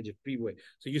full-fledged freeway.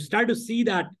 So you start to see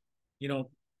that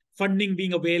funding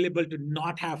being available to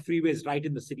not have freeways right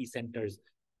in the city centers,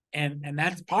 and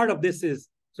that's part of this is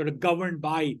sort of governed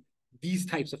by these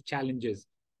types of challenges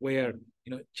where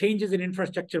changes in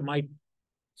infrastructure might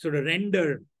sort of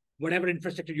render whatever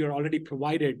infrastructure you're already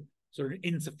provided sort of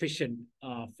insufficient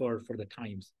for the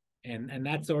times, and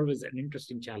that's always an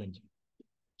interesting challenge.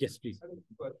 Yes, please.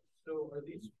 But so are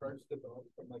these charts developed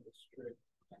from like a strict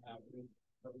average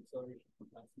of acceleration for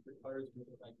passenger cars,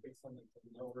 like based on like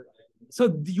the lower end?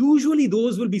 So usually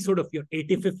those will be sort of your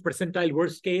 85th percentile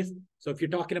worst case. So if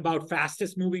you're talking about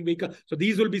fastest moving vehicle, so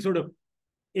these will be sort of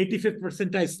 85th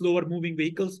percentile slower moving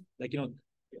vehicles, like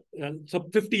so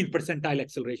 15th percentile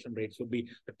acceleration rates would be.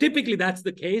 But typically that's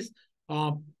the case.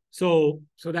 So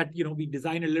that we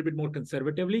design a little bit more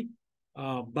conservatively.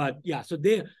 But yeah,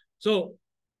 so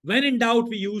when in doubt,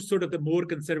 we use sort of the more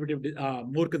conservative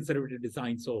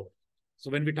design. So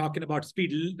when we're talking about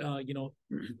speed,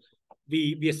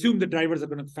 we assume the drivers are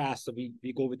going to fast, so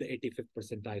we go with the 85th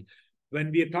percentile. When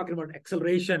we are talking about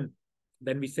acceleration,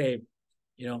 then we say,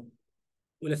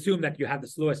 we'll assume that you have the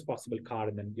slowest possible car,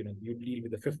 and then you deal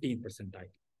with the 15th percentile.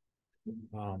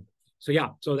 So yeah,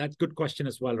 so that's a good question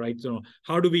as well, right? So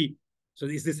how do we So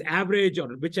is this average or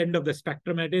which end of the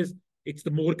spectrum it is? It's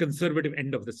the more conservative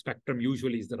end of the spectrum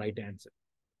usually is the right answer.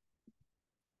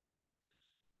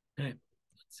 Okay,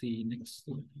 let's see next.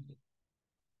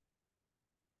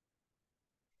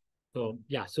 So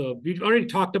yeah, so we've already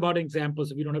talked about examples,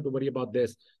 so we don't have to worry about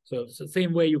this. So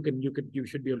same way you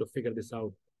should be able to figure this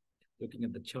out looking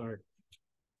at the chart.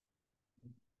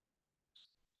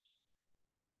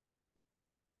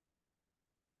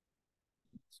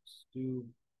 Let's do.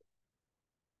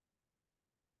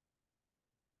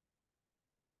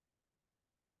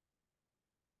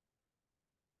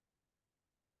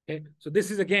 Okay, so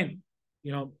this is again,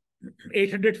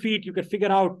 800 feet. You can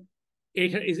figure out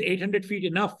is 800 feet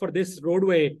enough for this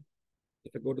roadway?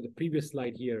 If I go to the previous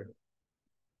slide here,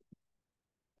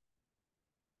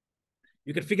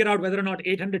 you can figure out whether or not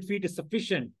 800 feet is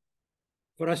sufficient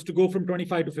for us to go from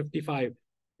 25 to 55.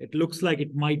 It looks like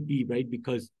it might be, right?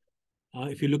 Because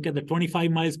if you look at the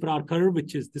 25 miles per hour curve,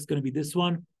 which is this going to be this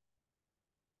one,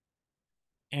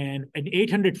 and at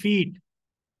 800 feet,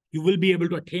 you will be able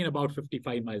to attain about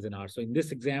 55 miles an hour. So in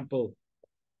this example,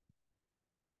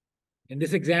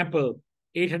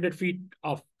 800 feet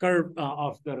of curve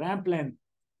of the ramp length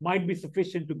might be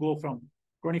sufficient to go from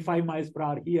 25 miles per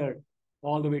hour here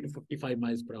all the way to 55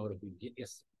 miles per hour.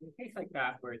 Yes. In a case like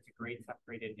that, where it's a grade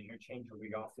separated interchange, will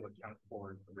we also account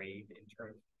for grade in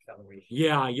terms of acceleration?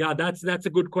 Yeah, that's a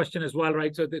good question as well,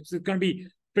 right? So it's going to be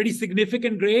pretty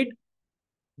significant grade.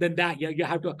 Then that, yeah, you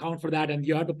have to account for that, and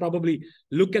you have to probably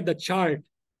look at the chart.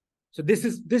 So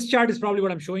this chart is probably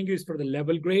what I'm showing you is for the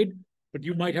level grade, but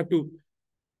you might have to,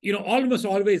 almost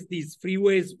always these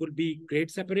freeways will be grade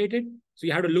separated. So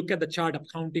you have to look at the chart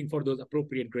accounting for those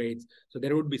appropriate grades. So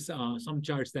there would be some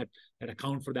charts that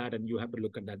account for that, and you have to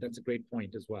look at that. That's a great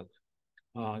point as well.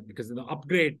 Because in the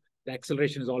upgrade, the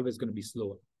acceleration is always going to be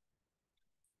slower.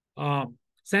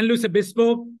 San Luis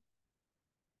Obispo,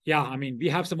 yeah, I mean, we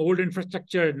have some old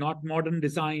infrastructure, not modern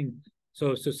design.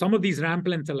 So some of these ramp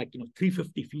lengths are like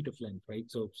 350 feet of length, right?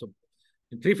 So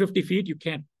in 350 feet, you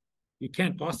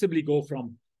can't possibly go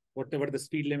from whatever the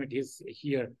speed limit is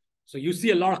here. So you see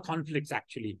a lot of conflicts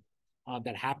actually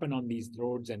that happen on these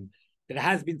roads, and there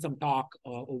has been some talk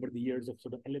over the years of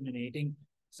sort of eliminating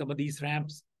some of these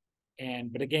ramps.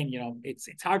 But again,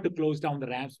 it's hard to close down the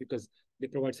ramps because they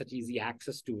provide such easy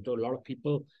access to a lot of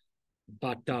people.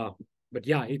 But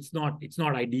yeah, it's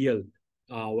not ideal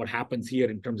what happens here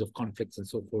in terms of conflicts and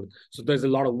so forth. So there's a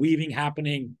lot of weaving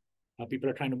happening. People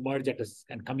are trying to merge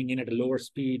and coming in at a lower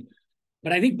speed.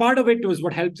 But I think part of it was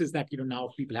what helps is that now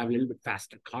people have a little bit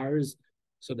faster cars,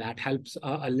 so that helps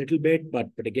a little bit. But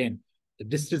again, the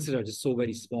distances are just so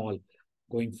very small,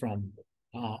 going from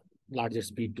larger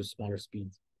speed to smaller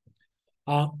speeds.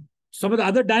 Some of the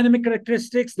other dynamic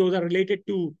characteristics, those are related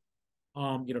to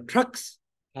trucks,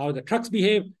 how the trucks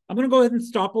behave. I'm going to go ahead and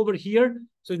stop over here.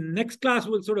 So in the next class,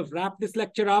 we'll sort of wrap this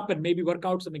lecture up and maybe work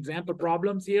out some example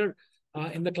problems here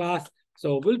in the class.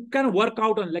 So we'll kind of work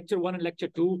out on lecture 1 and lecture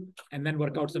 2, and then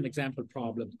work out some example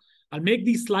problems. I'll make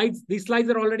these slides. These slides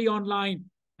are already online.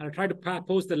 I'll try to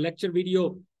post the lecture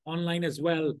video online as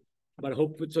well. But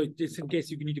hopefully, so just in case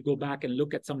you need to go back and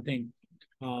look at something.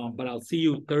 But I'll see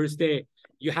you Thursday.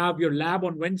 You have your lab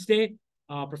on Wednesday.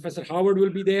 Professor Howard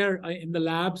will be there in the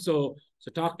lab. So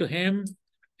talk to him,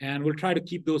 and we'll try to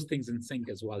keep those things in sync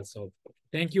as well. So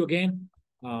thank you again.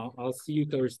 I'll see you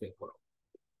Thursday.